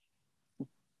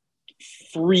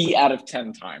 3 out of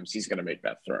 10 times he's going to make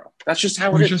that throw. That's just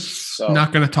how We're it is. just So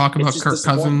not going to talk about Kirk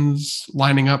Cousins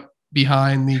lining up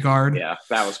behind the guard. yeah,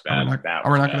 that was bad.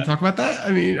 We're not going to talk about that.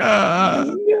 I mean,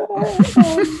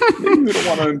 maybe we don't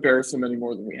want to embarrass him any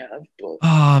more than we have.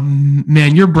 But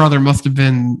man, your brother must have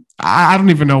been. I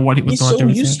don't even know what he was he's going so through.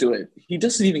 used to it. He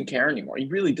doesn't even care anymore. He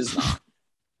really does not.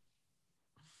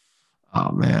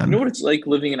 Oh man, you know what it's like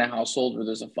living in a household where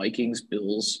there's a Vikings,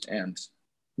 Bills, and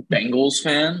Bengals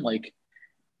fan? Like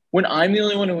when I'm the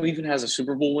only one who even has a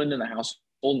Super Bowl win in the household,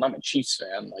 and I'm a Chiefs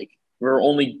fan. Like we're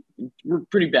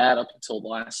pretty bad up until the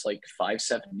last like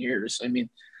 5-7 years. I mean,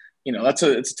 you know, it's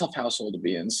a tough household to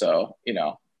be in. So, you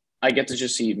know, I get to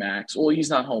just see Max. Well, he's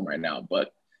not home right now,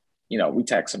 but you know, we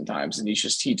text sometimes and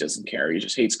he doesn't care. He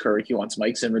just hates Kirk. He wants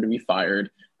Mike Zimmer to be fired.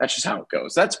 That's just how it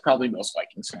goes. That's probably most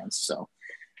Vikings fans. So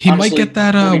he honestly, might get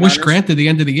that wish granted at the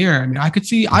end of the year. I mean, I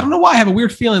don't know why I have a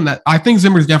weird feeling that I think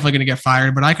Zimmer's definitely going to get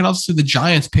fired, but I can also see the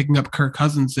Giants picking up Kirk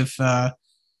Cousins if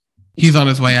he's on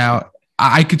his way out.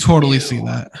 I could totally see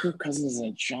that. Kirk Cousins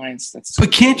and the Giants.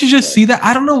 But can't you just see that?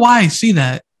 I don't know why I see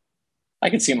that. I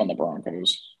could see him on the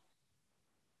Broncos.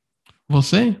 We'll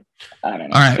see. I don't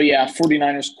know. All right. But yeah,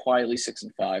 49ers quietly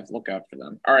 6-5. Look out for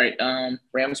them. All right.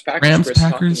 Rams, Packers.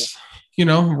 Packers. You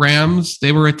know, Rams,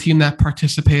 they were a team that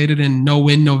participated in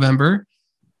no-win November.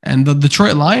 And the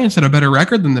Detroit Lions had a better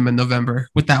record than them in November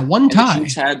with that one tie. The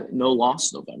Chiefs had no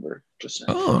loss November. Just saying.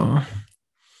 Oh.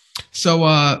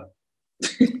 So,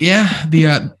 yeah,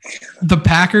 the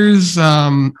Packers,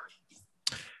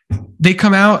 they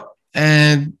come out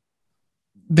and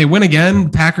they win again.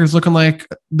 Packers looking like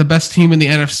the best team in the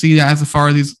NFC as far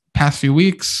as these past few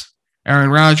weeks.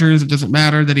 Aaron Rodgers, it doesn't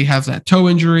matter that he has that toe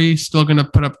injury, still going to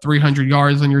put up 300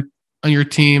 yards on your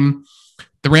team.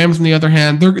 The Rams, on the other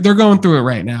hand, they're going through it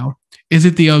right now. Is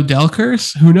it the Odell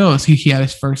curse? Who knows? He had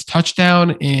his first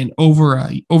touchdown in over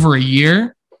a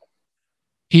year.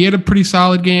 He had a pretty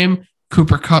solid game.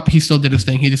 Cooper Kupp, he still did his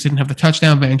thing. He just didn't have the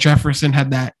touchdown. Van Jefferson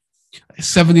had that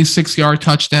 76-yard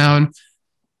touchdown.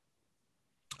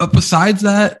 But besides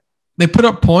that, they put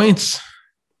up points.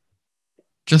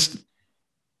 Just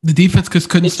the defense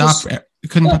couldn't stop.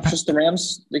 Just the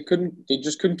Rams. They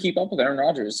just couldn't keep up with Aaron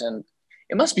Rodgers, and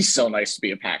it must be so nice to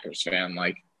be a Packers fan.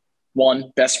 Like,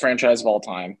 1, best franchise of all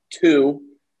time. 2,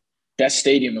 best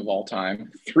stadium of all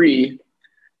time. 3,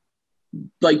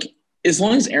 like as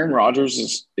long as Aaron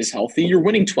Rodgers is healthy, you're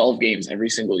winning 12 games every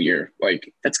single year.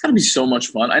 Like that's got to be so much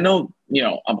fun. I know, you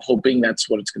know, I'm hoping that's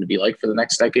what it's going to be like for the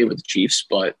next decade with the Chiefs,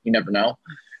 but you never know.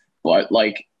 But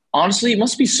like. Honestly, it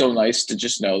must be so nice to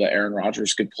just know that Aaron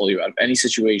Rodgers could pull you out of any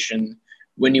situation,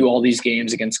 win you all these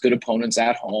games against good opponents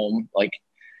at home, like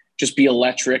just be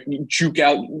electric, juke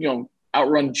out, you know,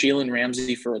 outrun Jalen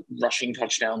Ramsey for a rushing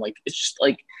touchdown. Like it's just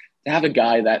like to have a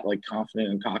guy that like confident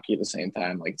and cocky at the same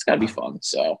time. Like it's got to be fun.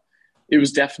 So it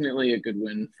was definitely a good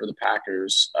win for the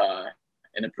Packers,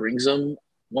 and it brings them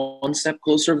one step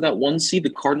closer to that 1 seed.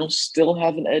 The Cardinals still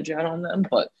have an edge out on them,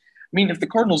 but. I mean, if the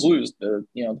Cardinals lose, the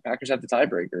Packers have the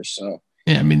tiebreakers. So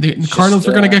yeah, I mean, the Cardinals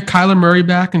are going to get Kyler Murray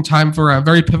back in time for a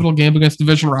very pivotal game against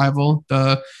division rival,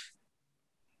 the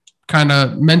kind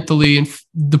of mentally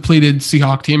depleted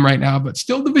Seahawks team right now, but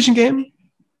still division game.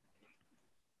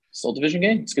 Still division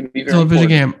game. It's going to be very still division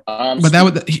game. But that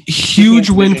was a huge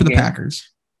win for the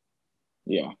Packers.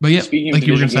 Yeah, but yeah, speaking like of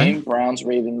you were going to say, Browns,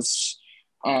 Ravens.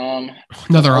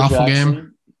 Another awful game.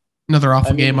 Another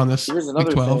awful game on this. Here's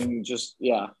another thing.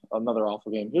 Another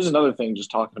awful game. Here's another thing.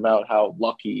 Just talking about how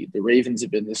lucky the Ravens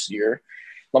have been this year.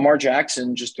 Lamar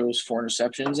Jackson just throws 4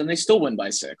 interceptions and they still win by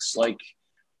 6. Like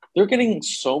they're getting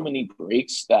so many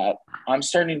breaks that I'm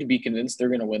starting to be convinced they're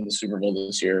going to win the Super Bowl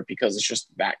this year because it's just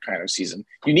that kind of season.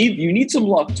 You need some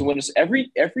luck to win.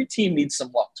 Every team needs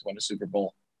some luck to win a Super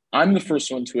Bowl. I'm the first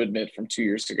one to admit from 2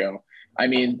 years ago. I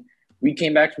mean. We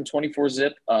came back from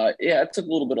 24-zip. Yeah, it took a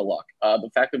little bit of luck. The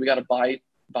fact that we got a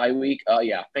bye week,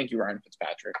 yeah, thank you, Ryan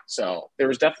Fitzpatrick. So there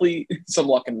was definitely some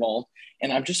luck involved,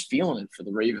 and I'm just feeling it for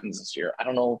the Ravens this year. I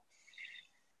don't know.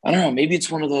 Maybe it's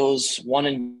one of those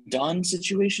one-and-done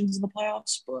situations in the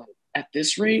playoffs, but at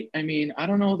this rate, I mean, I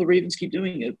don't know. The Ravens keep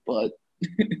doing it, but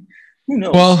Who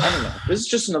knows? Well, I don't know. This is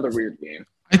just another weird game.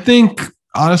 I think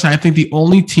the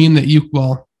only team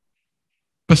that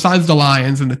besides the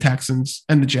Lions and the Texans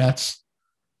and the Jets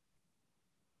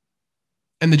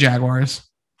and the Jaguars,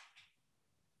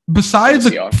 I think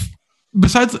the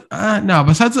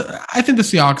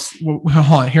Seahawks.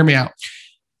 Hold on, hear me out.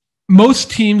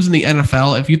 Most teams in the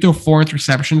NFL, if you throw 4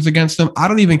 interceptions against them, I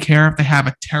don't even care if they have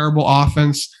a terrible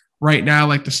offense right now,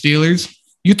 like the Steelers.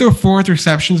 You throw 4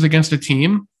 interceptions against a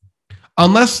team,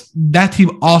 unless that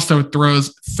team also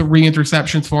throws 3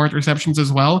 interceptions, 4 interceptions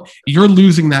as well, you're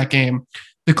losing that game.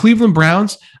 The Cleveland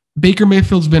Browns, Baker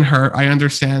Mayfield's been hurt, I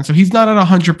understand. So he's not at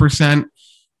 100%.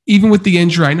 Even with the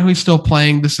injury, I know he's still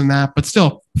playing this and that, but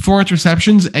still, 4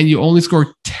 interceptions and you only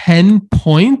score 10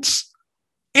 points.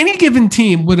 Any given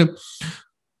team would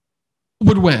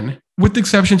win, with the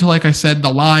exception to, like I said,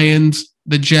 the Lions,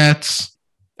 the Jets,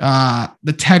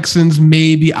 the Texans,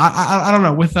 maybe. I don't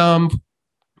know.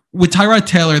 With Tyrod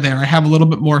Taylor there, I have a little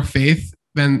bit more faith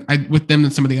with them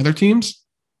than some of the other teams.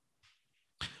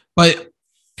 But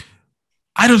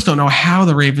I just don't know how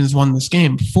the Ravens won this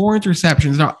game. 4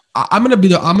 interceptions. Now, I'm gonna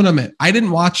admit, I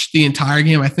didn't watch the entire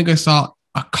game. I think I saw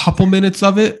a couple minutes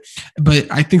of it, but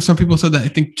I think some people said that I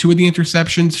think 2 of the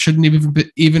interceptions shouldn't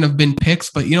even have been picks.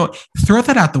 But throw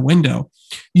that out the window.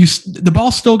 The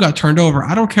ball still got turned over.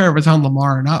 I don't care if it's on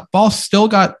Lamar or not. Ball still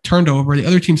got turned over. The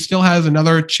other team still has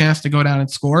another chance to go down and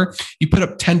score. You put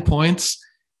up 10 points.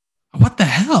 What the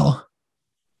hell?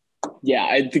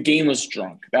 Yeah, the game was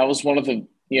drunk. That was one of the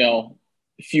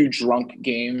few drunk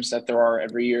games that there are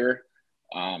every year.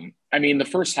 The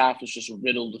first half was just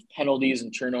riddled with penalties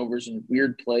and turnovers and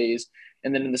weird plays.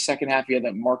 And then in the second half, you had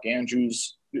that Mark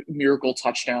Andrews miracle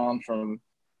touchdown from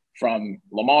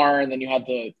Lamar. And then you had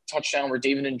the touchdown where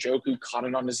David Njoku caught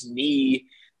it on his knee.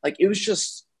 It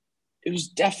was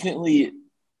definitely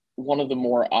one of the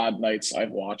more odd nights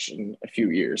I've watched in a few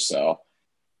years. So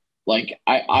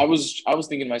I was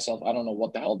thinking to myself, I don't know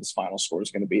what the hell this final score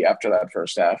is going to be after that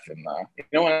first half. And, it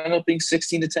ended up being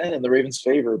 16-10 in the Ravens'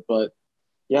 favor. But,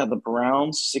 yeah, the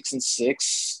Browns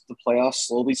 6-6, the playoffs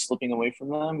slowly slipping away from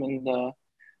them. And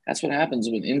that's what happens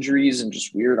with injuries and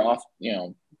just weird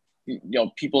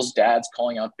people's dads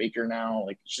calling out Baker now.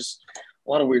 It's just a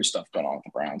lot of weird stuff going on with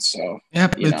the Browns. So,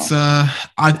 yep, it's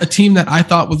a team that I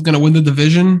thought was going to win the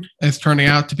division is turning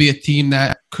out to be a team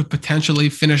that could potentially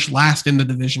finish last in the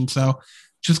division. So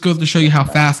just goes to show you how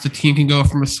fast a team can go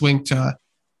from a swing to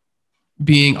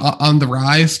being on the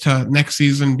rise to next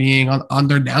season being on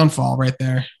their downfall right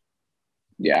there.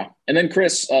 Yeah. And then,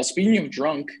 Chris, speaking of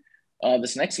drunk,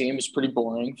 this next game was pretty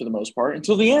boring for the most part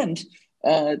until the end.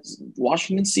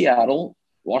 Washington-Seattle.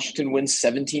 Washington wins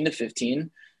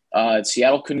 17-15.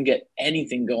 Seattle couldn't get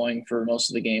anything going for most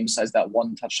of the game besides that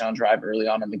one touchdown drive early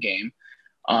on in the game.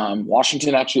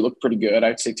 Washington actually looked pretty good.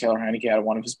 I'd say Taylor Heineke had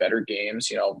one of his better games.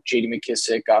 J.D.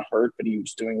 McKissick got hurt, but he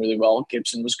was doing really well.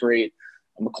 Gibson was great.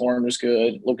 McLaurin was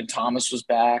good. Logan Thomas was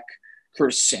back.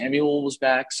 Curtis Samuel was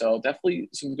back. So definitely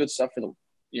some good stuff for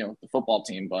the football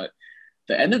team. But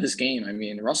the end of this game,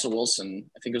 Russell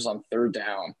Wilson, I think it was on 3rd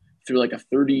down, threw a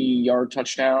 30-yard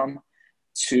touchdown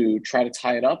to try to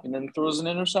tie it up, and then throws an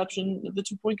interception at the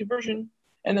 2-point conversion,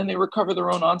 and then they recover their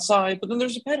own onside, but then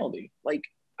there's a penalty.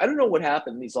 I don't know what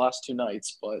happened these last 2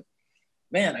 nights, but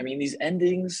man, these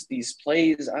endings, these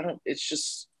plays, it's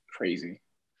just crazy.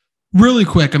 Really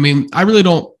quick, I really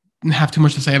don't have too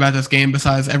much to say about this game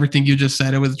besides everything you just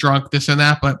said. It was drunk, this and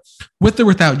that, but with or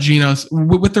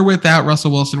without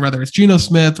Russell Wilson, whether it's Geno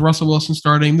Smith, Russell Wilson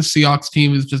starting, the Seahawks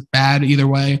team is just bad either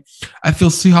way. I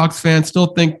feel Seahawks fans still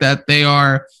think that they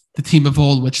are the team of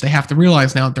old, which they have to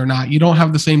realize now they're not. You don't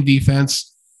have the same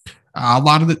defense.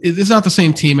 It's not the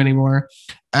same team anymore.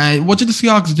 And what did the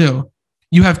Seahawks do?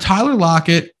 You have Tyler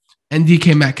Lockett and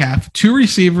DK Metcalf, 2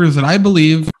 receivers that I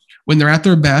believe when they're at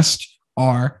their best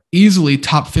are easily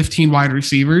top 15 wide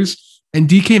receivers, and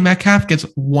DK Metcalf gets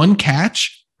 1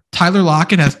 catch. Tyler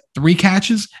Lockett has 3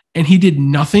 catches, and he did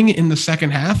nothing in the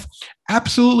second half.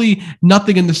 Absolutely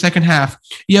nothing in the second half.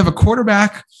 You have a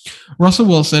quarterback, Russell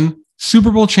Wilson,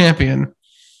 Super Bowl champion,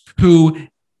 who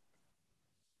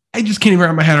I just can't even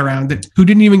wrap my head around it, who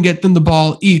didn't even get them the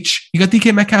ball each. You got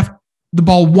DK Metcalf the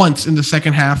ball once in the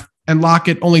second half, and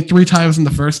Lockett only 3 times in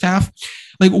the first half.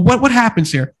 What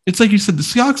happens here? It's like you said, the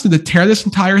Seahawks need to tear this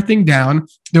entire thing down.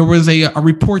 There was a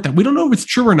report that we don't know if it's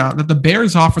true or not, that the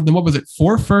Bears offered them,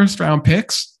 4 first-round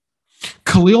picks,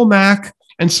 Khalil Mack,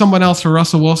 and someone else for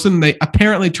Russell Wilson. They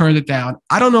apparently turned it down.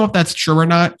 I don't know if that's true or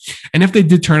not. And if they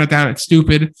did turn it down, it's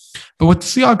stupid. But what the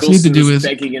Seahawks Wilson need to do is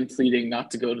begging and pleading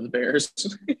not to go to the Bears.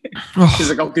 He's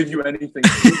like, I'll give you anything.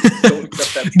 Don't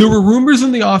accept that. There were rumors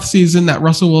in the offseason that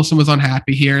Russell Wilson was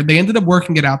unhappy here. They ended up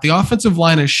working it out. The offensive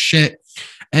line is shit.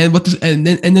 And then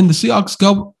the Seahawks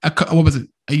go, what was it,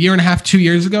 a year and a half, 2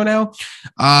 years ago now,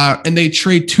 and they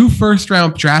trade 2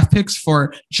 first-round draft picks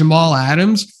for Jamal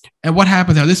Adams. And what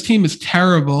happens now? This team is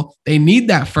terrible. They need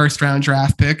that first-round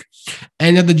draft pick.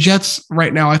 And the Jets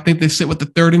right now, I think they sit with the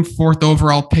 3rd and 4th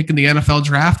overall pick in the NFL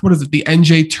draft. What is it? The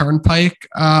NJ Turnpike.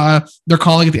 They're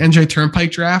calling it the NJ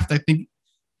Turnpike draft. I think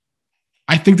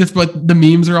that's what the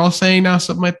memes are all saying now,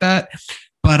 something like that.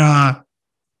 But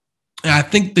I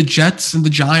think the Jets and the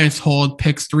Giants hold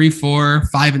picks 3, 4,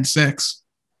 5, and 6.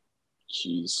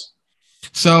 Jeez.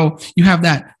 So you have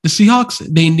that. The Seahawks,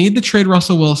 they need to trade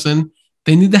Russell Wilson.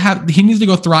 He needs to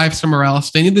go thrive somewhere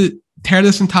else. They need to tear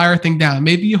this entire thing down.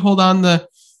 Maybe you hold on to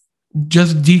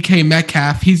just DK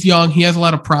Metcalf. He's young. He has a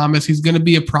lot of promise. He's going to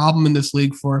be a problem in this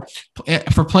league for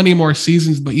plenty more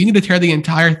seasons, but you need to tear the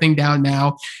entire thing down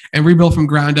now and rebuild from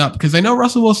ground up, because I know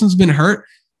Russell Wilson's been hurt,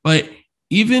 but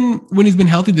even when he's been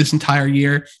healthy this entire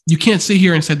year, you can't sit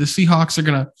here and say the Seahawks are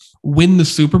going to win the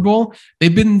Super Bowl.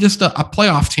 They've been just a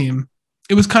playoff team.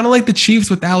 It was kind of like the Chiefs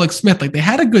with Alex Smith. Like, they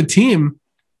had a good team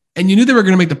and you knew they were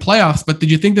going to make the playoffs, but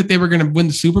did you think that they were going to win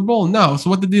the Super Bowl? No. So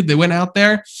what they did, they went out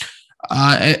there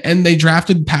and they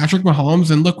drafted Patrick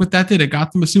Mahomes, and look what that did. It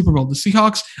got them a Super Bowl. The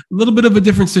Seahawks, a little bit of a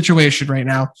different situation right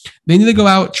now. They need to go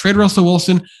out, trade Russell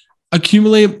Wilson,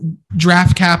 accumulate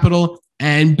draft capital,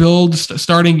 and build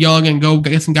starting young and go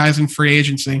get some guys in free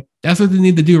agency. That's what they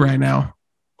need to do right now.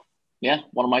 Yeah,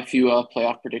 one of my few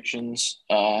playoff predictions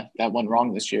that went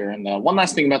wrong this year. And one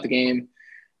last thing about the game,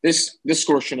 this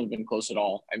score shouldn't have been close at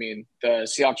all. I mean, the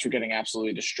Seahawks were getting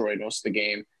absolutely destroyed most of the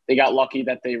game. They got lucky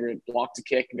that they were blocked a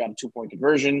kick and got a 2-point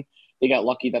conversion. They got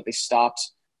lucky that they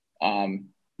stopped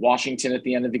Washington at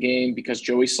the end of the game because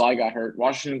Joey Sly got hurt.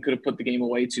 Washington could have put the game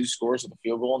away 2 scores with a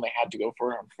field goal, and they had to go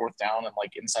for it on 4th down and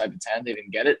like inside the 10. They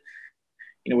didn't get it,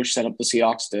 which set up the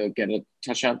Seahawks to get a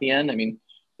touchdown at the end. I mean,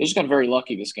 they just got very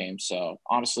lucky this game. So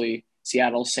honestly,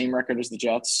 Seattle, same record as the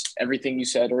Jets. Everything you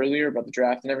said earlier about the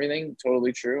draft and everything,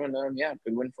 totally true. And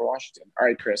good win for Washington. All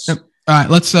right, Chris. Yep. All right,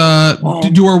 let's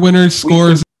do our winners,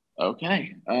 scores.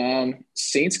 Okay.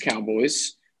 Saints,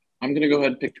 Cowboys. I'm going to go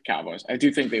ahead and pick the Cowboys. I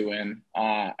do think they win.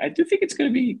 I do think it's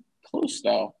going to be close,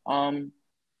 though.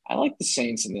 I like the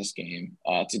Saints in this game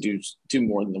to do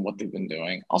more than what they've been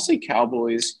doing. I'll say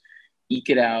Cowboys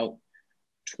eke it out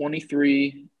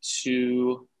 23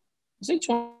 to – I'll say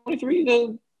 23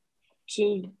 to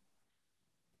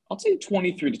I'll say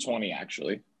 23 to 20,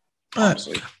 actually.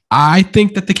 I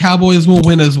think that the Cowboys will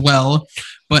win as well,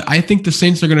 but I think the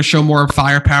Saints are going to show more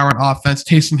firepower on offense.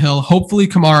 Taysom Hill, hopefully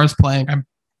Kamara's playing.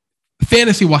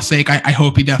 Fantasy-wise sake, I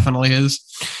hope he definitely is.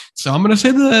 So I'm going to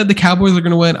say the Cowboys are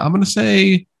going to win. I'm going to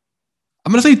say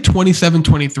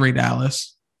 27-23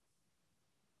 Dallas.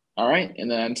 All right,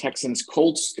 and then Texans,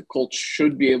 Colts. The Colts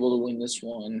should be able to win this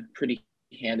one pretty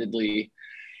handedly.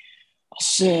 I'll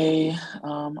say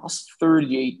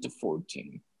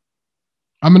 38-14.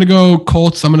 I'm going to go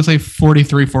Colts. I'm going to say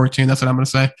 43-14. That's what I'm going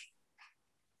to say.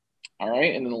 All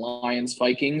right, and then the Lions,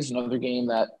 Vikings, another game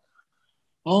that,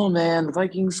 oh, man, the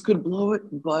Vikings could blow it,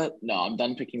 but no, I'm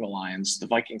done picking the Lions. The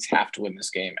Vikings have to win this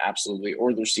game, absolutely,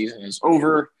 or their season is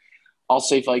over. I'll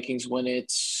say Vikings win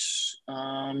it.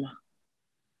 I'll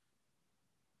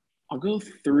go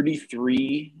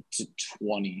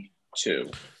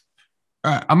 33-22.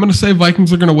 All right, I'm going to say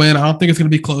Vikings are going to win. I don't think it's going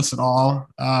to be close at all.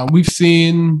 We've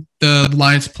seen the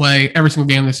Lions play every single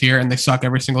game this year, and they suck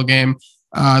every single game.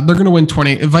 They're going to win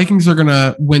 20. Vikings are going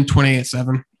to win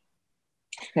 28-7.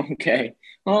 Okay.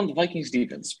 Well, the Vikings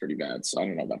defense is pretty bad, so I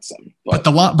don't know about 7. But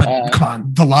come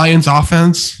on, the Lions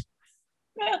offense.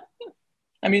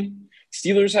 I mean,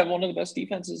 Steelers have one of the best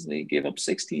defenses. They gave up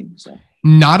 16. So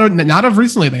not of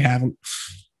recently, they haven't.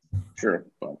 Sure,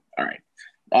 but all right.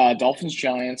 Dolphins,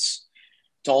 Giants.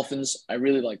 Dolphins, I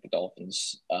really like the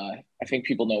Dolphins. I think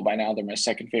people know by now they're my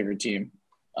second favorite team.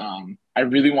 I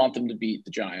really want them to beat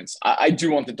the Giants. I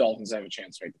do want the Dolphins to have a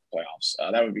chance to make the playoffs.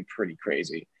 That would be pretty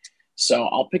crazy. So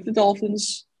I'll pick the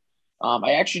Dolphins.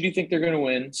 I actually do think they're going to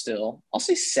win still. I'll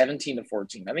say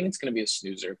 17-14. I think it's going to be a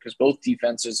snoozer because both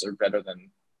defenses are better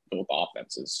than both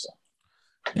offenses. So.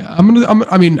 Yeah,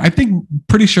 I think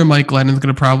pretty sure Mike Glennon's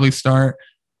going to probably start.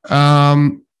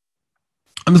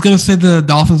 I'm just going to say the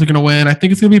Dolphins are going to win. I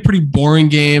think it's going to be a pretty boring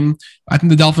game. I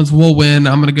think the Dolphins will win.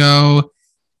 I'm going to go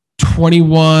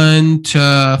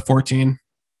 21-14.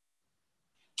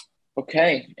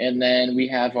 Okay, and then we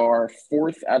have our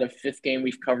fourth out of fifth game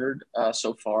we've covered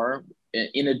so far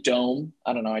in a dome.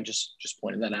 I don't know. I just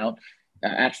pointed that out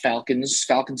at Falcons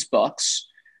Bucks.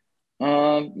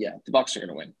 Yeah, the Bucks are going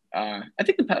to win. I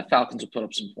think the Falcons will put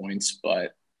up some points,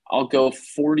 but I'll go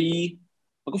 40.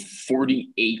 I'll go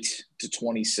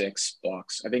 48-26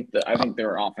 Bucks. I think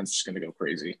their offense is going to go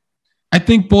crazy. I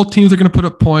think both teams are going to put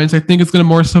up points. I think it's going to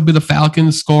more so be the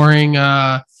Falcons scoring.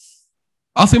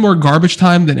 I'll say more garbage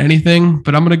time than anything,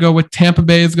 but I'm going to go with Tampa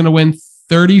Bay is going to win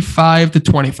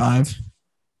 35-25.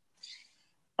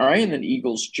 All right, and then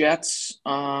Eagles Jets.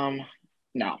 No,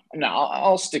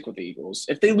 I'll stick with the Eagles.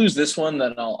 If they lose this one,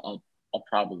 then I'll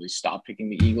probably stop picking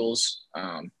the Eagles.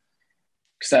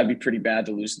 Because that'd be pretty bad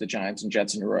to lose to the Giants and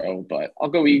Jets in a row. But I'll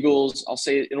go Eagles. I'll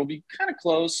say it'll be kind of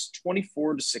close,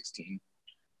 24-16.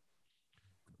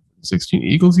 16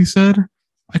 Eagles, you said?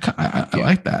 I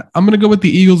like that. I'm going to go with the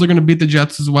Eagles. They're going to beat the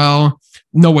Jets as well.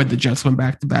 No way the Jets went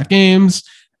back-to-back games.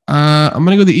 I'm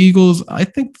going to go the Eagles. I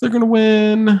think they're going to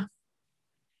win. I'm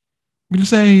going to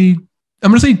say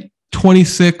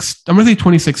 26. I'm going to say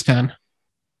 26-10.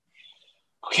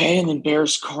 Okay, and then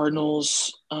Bears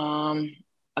Cardinals. I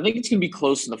think it's going to be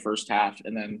close in the first half,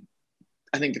 and then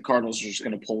I think the Cardinals are just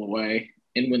going to pull away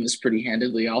and win this pretty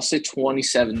handedly. I'll say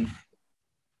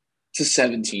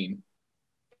 27-17.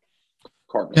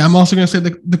 Cardinals. Yeah, I'm also going to say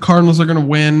the Cardinals are going to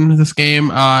win this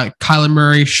game. Kyler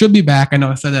Murray should be back. I know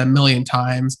I said that a million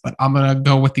times, but I'm going to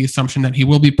go with the assumption that he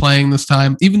will be playing this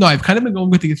time, even though I've kind of been going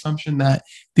with the assumption that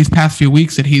these past few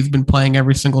weeks that he's been playing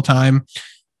every single time.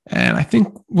 And I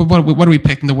think, what are we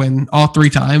picking to win? All three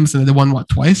times, and they won,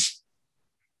 twice?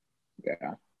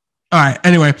 Yeah. All right.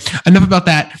 Anyway, enough about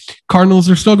that. Cardinals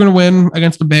are still going to win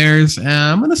against the Bears. And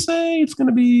I'm going to say it's going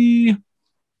to be...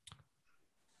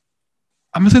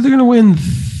 I'm going to say they're going to win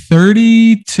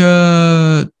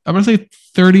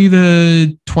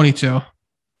 30-22.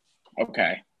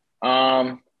 Okay.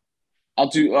 I'll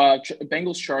do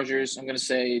Bengals Chargers. I'm going to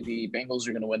say the Bengals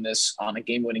are going to win this on a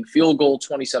game-winning field goal,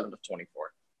 27-24.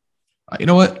 You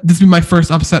know what? This will be my first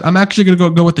upset. I'm actually going to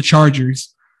go with the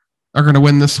Chargers are going to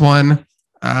win this one.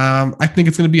 I think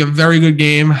it's going to be a very good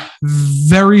game.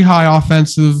 Very high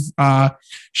offensive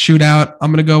shootout.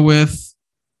 I'm going to go with...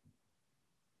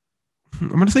 I'm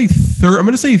going to say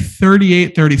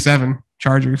 38-37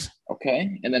 Chargers.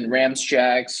 Okay. And then Rams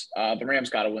Jags. The Rams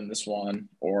got to win this one.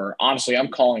 Or honestly, I'm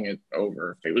calling it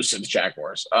over if they lose to the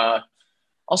Jaguars. I'll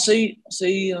say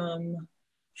 35-13.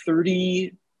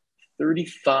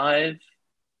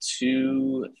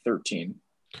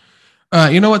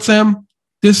 You know what, Sam?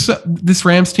 This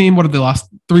Rams team, what have they lost?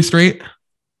 3 straight?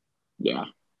 Yeah.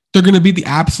 They're going to beat the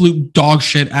absolute dog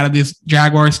shit out of this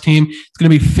Jaguars team. It's going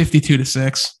to be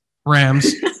 52-6.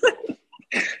 Rams.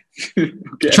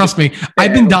 Okay. Trust me,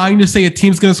 I've been dying to say a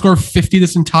team's going to score 50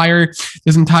 this entire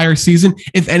season.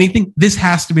 If anything, this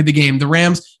has to be the game. The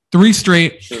Rams, 3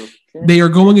 straight. Sure. They are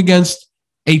going against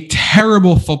a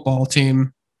terrible football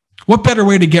team. What better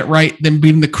way to get right than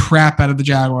beating the crap out of the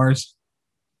Jaguars?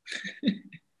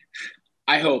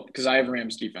 I hope, because I have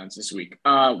Rams defense this week.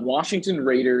 Washington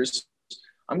Raiders.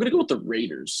 I'm going to go with the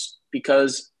Raiders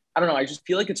because I don't know. I just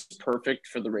feel like it's perfect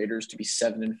for the Raiders to be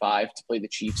 7-5 to play the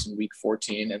Chiefs in Week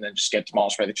 14 and then just get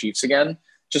demolished by the Chiefs again.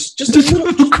 Just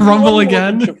crumble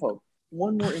again.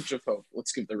 One more inch of hope.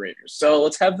 Let's give the Raiders. So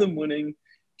let's have them winning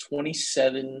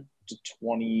 27-23.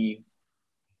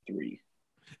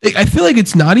 I feel like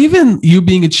it's not even you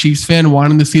being a Chiefs fan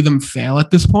wanting to see them fail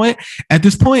at this point. At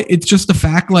this point, it's just the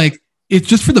fact it's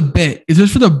just for the bit. It's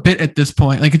just for the bit at this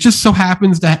point. It just so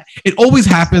happens that it always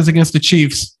happens against the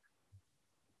Chiefs.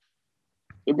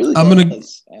 It really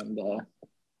does. Go ahead.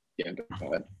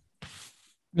 I'm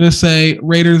going to say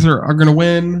Raiders are going to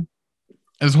win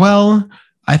as well.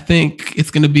 I think it's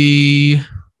going to be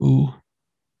I'm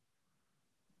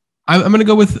going to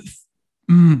go with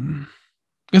I'm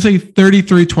going to say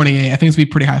 33-28. I think it's going to be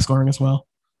pretty high scoring as well.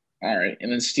 All right.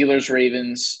 And then Steelers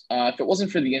Ravens. If it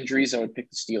wasn't for the injuries, I would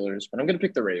pick the Steelers, but I'm going to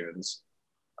pick the Ravens.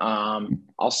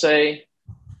 I'll say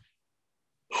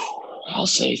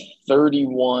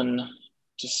 31-17.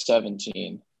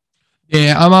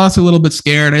 Yeah, I'm honestly a little bit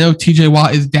scared. I know TJ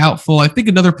Watt is doubtful. I think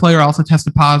another player also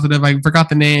tested positive. I forgot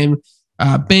the name.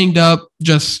 Banged up.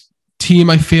 Just team,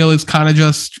 I feel, is kind of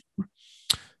just...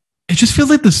 It just feels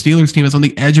like the Steelers team is on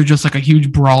the edge of just a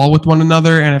huge brawl with one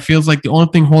another, and it feels like the only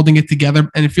thing holding it together,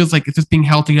 and it feels like it's just being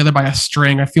held together by a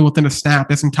string. I feel within a snap,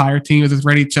 this entire team is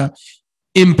ready to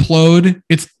implode.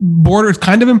 Its border is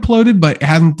kind of imploded, but it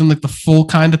hasn't done the full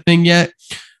kind of thing yet,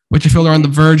 which I feel they're on the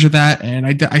verge of that,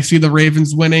 and I see the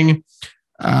Ravens winning.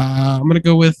 I'm going to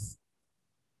go with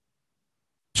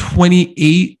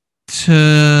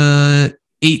 28-17.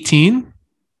 18.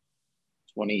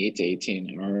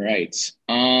 28-18. All right.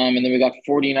 And then we got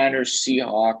 49ers,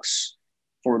 Seahawks.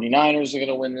 49ers are going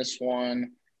to win this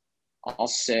one. I'll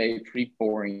say pretty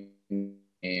boring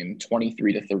game,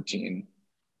 23-13.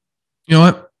 You know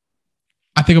what?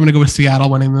 I think I'm going to go with Seattle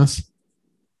winning this.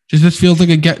 Just this feels like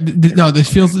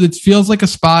this feels like a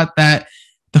spot that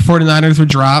the 49ers would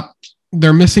drop.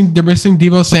 They're missing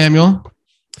Deebo Samuel.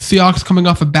 Seahawks coming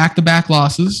off of back-to-back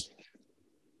losses.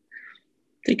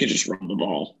 They could just run the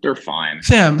ball. They're fine.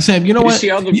 Sam, you know what? Did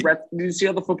you see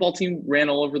how the football team ran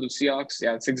all over the Seahawks?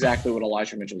 Yeah, that's exactly what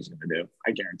Elijah Mitchell was going to do.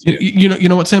 I guarantee you. You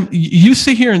know what, Sam? You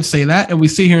sit here and say that, and we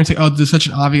sit here and say, "Oh, this is such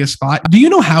an obvious spot." Do you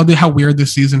know how weird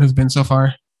this season has been so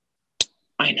far?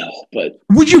 I know, but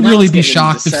would you really be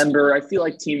shocked? December, I feel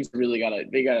like teams really gotta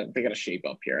shape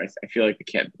up here. I feel like they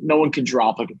can't. No one can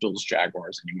drop like a Bills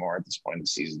Jaguars anymore at this point in the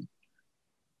season.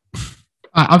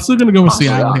 I'm still going to go with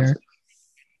Seattle here.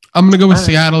 I'm going to go with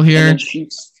Seattle here. I'm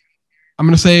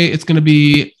going to say it's going to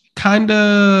be kind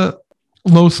of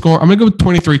low score. I'm going to go with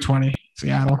 23-20,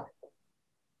 Seattle.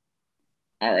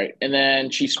 All right. And then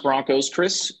Chiefs-Broncos.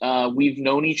 Chris, we've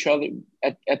known each other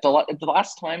at the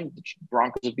last time the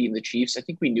Broncos have beaten the Chiefs. I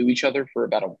think we knew each other for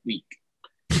about a week.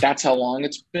 That's how long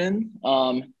it's been.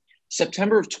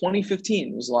 September of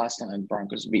 2015 was the last time the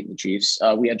Broncos beat the Chiefs.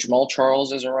 We had Jamal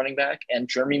Charles as our running back, and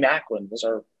Jeremy Maclin was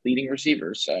our leading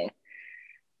receiver. So,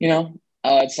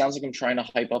 it sounds like I'm trying to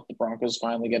hype up the Broncos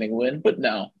finally getting a win, but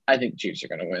no, I think the Chiefs are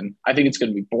going to win. I think it's going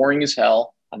to be boring as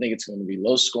hell. I think it's going to be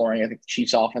low scoring. I think the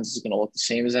Chiefs offense is going to look the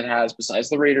same as it has besides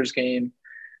the Raiders game.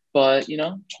 But,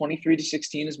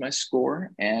 23-16 is my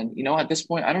score. And, at this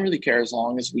point, I don't really care as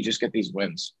long as we just get these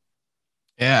wins.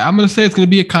 Yeah, I'm going to say it's going to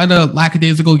be a kind of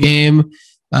lackadaisical game.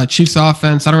 Chiefs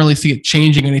offense, I don't really see it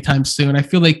changing anytime soon. I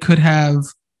feel they could have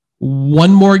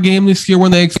one more game this year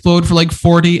when they explode for like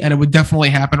 40, and it would definitely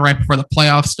happen right before the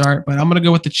playoffs start. But I'm going to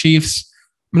go with the Chiefs.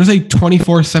 I'm going to say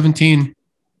 24-17.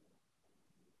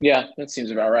 Yeah, that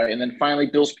seems about right. And then finally,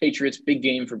 Bills-Patriots, big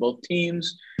game for both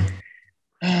teams.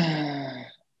 The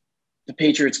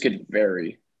Patriots could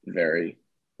very, very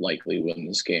likely win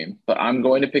this game. But I'm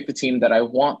going to pick the team that I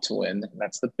want to win, and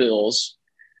that's the Bills.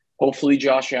 Hopefully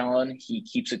Josh Allen, he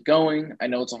keeps it going. I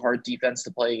know it's a hard defense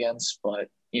to play against, but,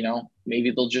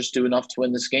 maybe they'll just do enough to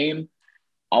win this game.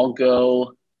 I'll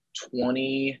go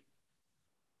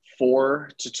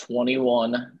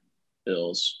 24-21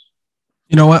 Bills.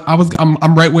 You know what?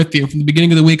 I'm right with you. From the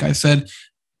beginning of the week, I said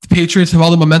the Patriots have all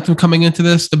the momentum coming into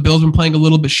this. The Bills have been playing a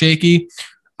little bit shaky.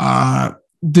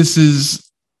 This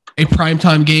is a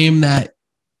primetime game that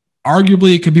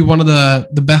arguably could be one of the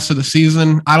best of the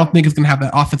season. I don't think it's going to have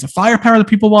that offensive firepower that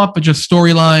people want, but just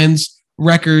storylines,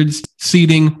 records,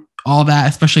 seeding, all that,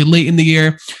 especially late in the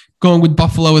year. Going with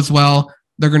Buffalo as well.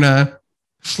 They're going to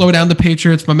slow down the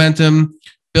Patriots' momentum.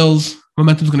 Bills'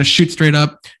 momentum is going to shoot straight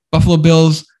up. Buffalo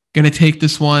Bills going to take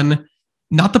this one.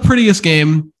 Not the prettiest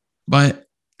game, but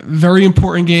very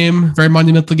important game, very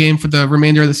monumental game for the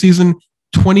remainder of the season.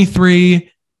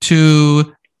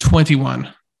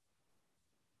 23-21.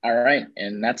 All right,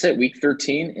 and that's it. Week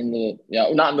 13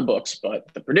 not in the books, but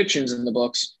the predictions in the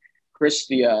books. Chris,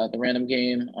 the random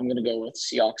game, I'm going to go with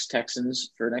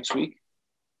Seahawks-Texans for next week.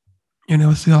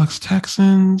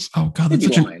 Seahawks-Texans. Oh, God. Maybe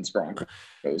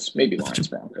Lions-Broncos. Maybe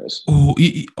Lions-Broncos. Oh.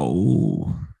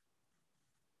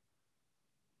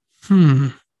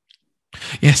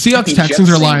 Yeah,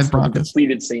 Seahawks-Texans or Lions-Broncos. The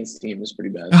depleted Saints team is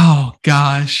pretty bad. Oh,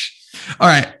 gosh. All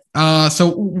right. So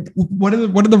what are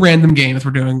the random games we're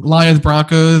doing?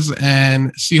 Lions-Broncos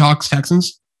and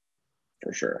Seahawks-Texans?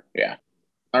 For sure, yeah.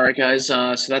 All right, guys.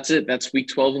 So that's it. That's week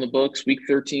 12 in the books. Week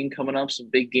 13 coming up, some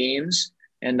big games.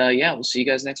 And, we'll see you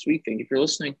guys next week. Thank you for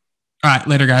listening. All right,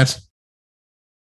 later, guys.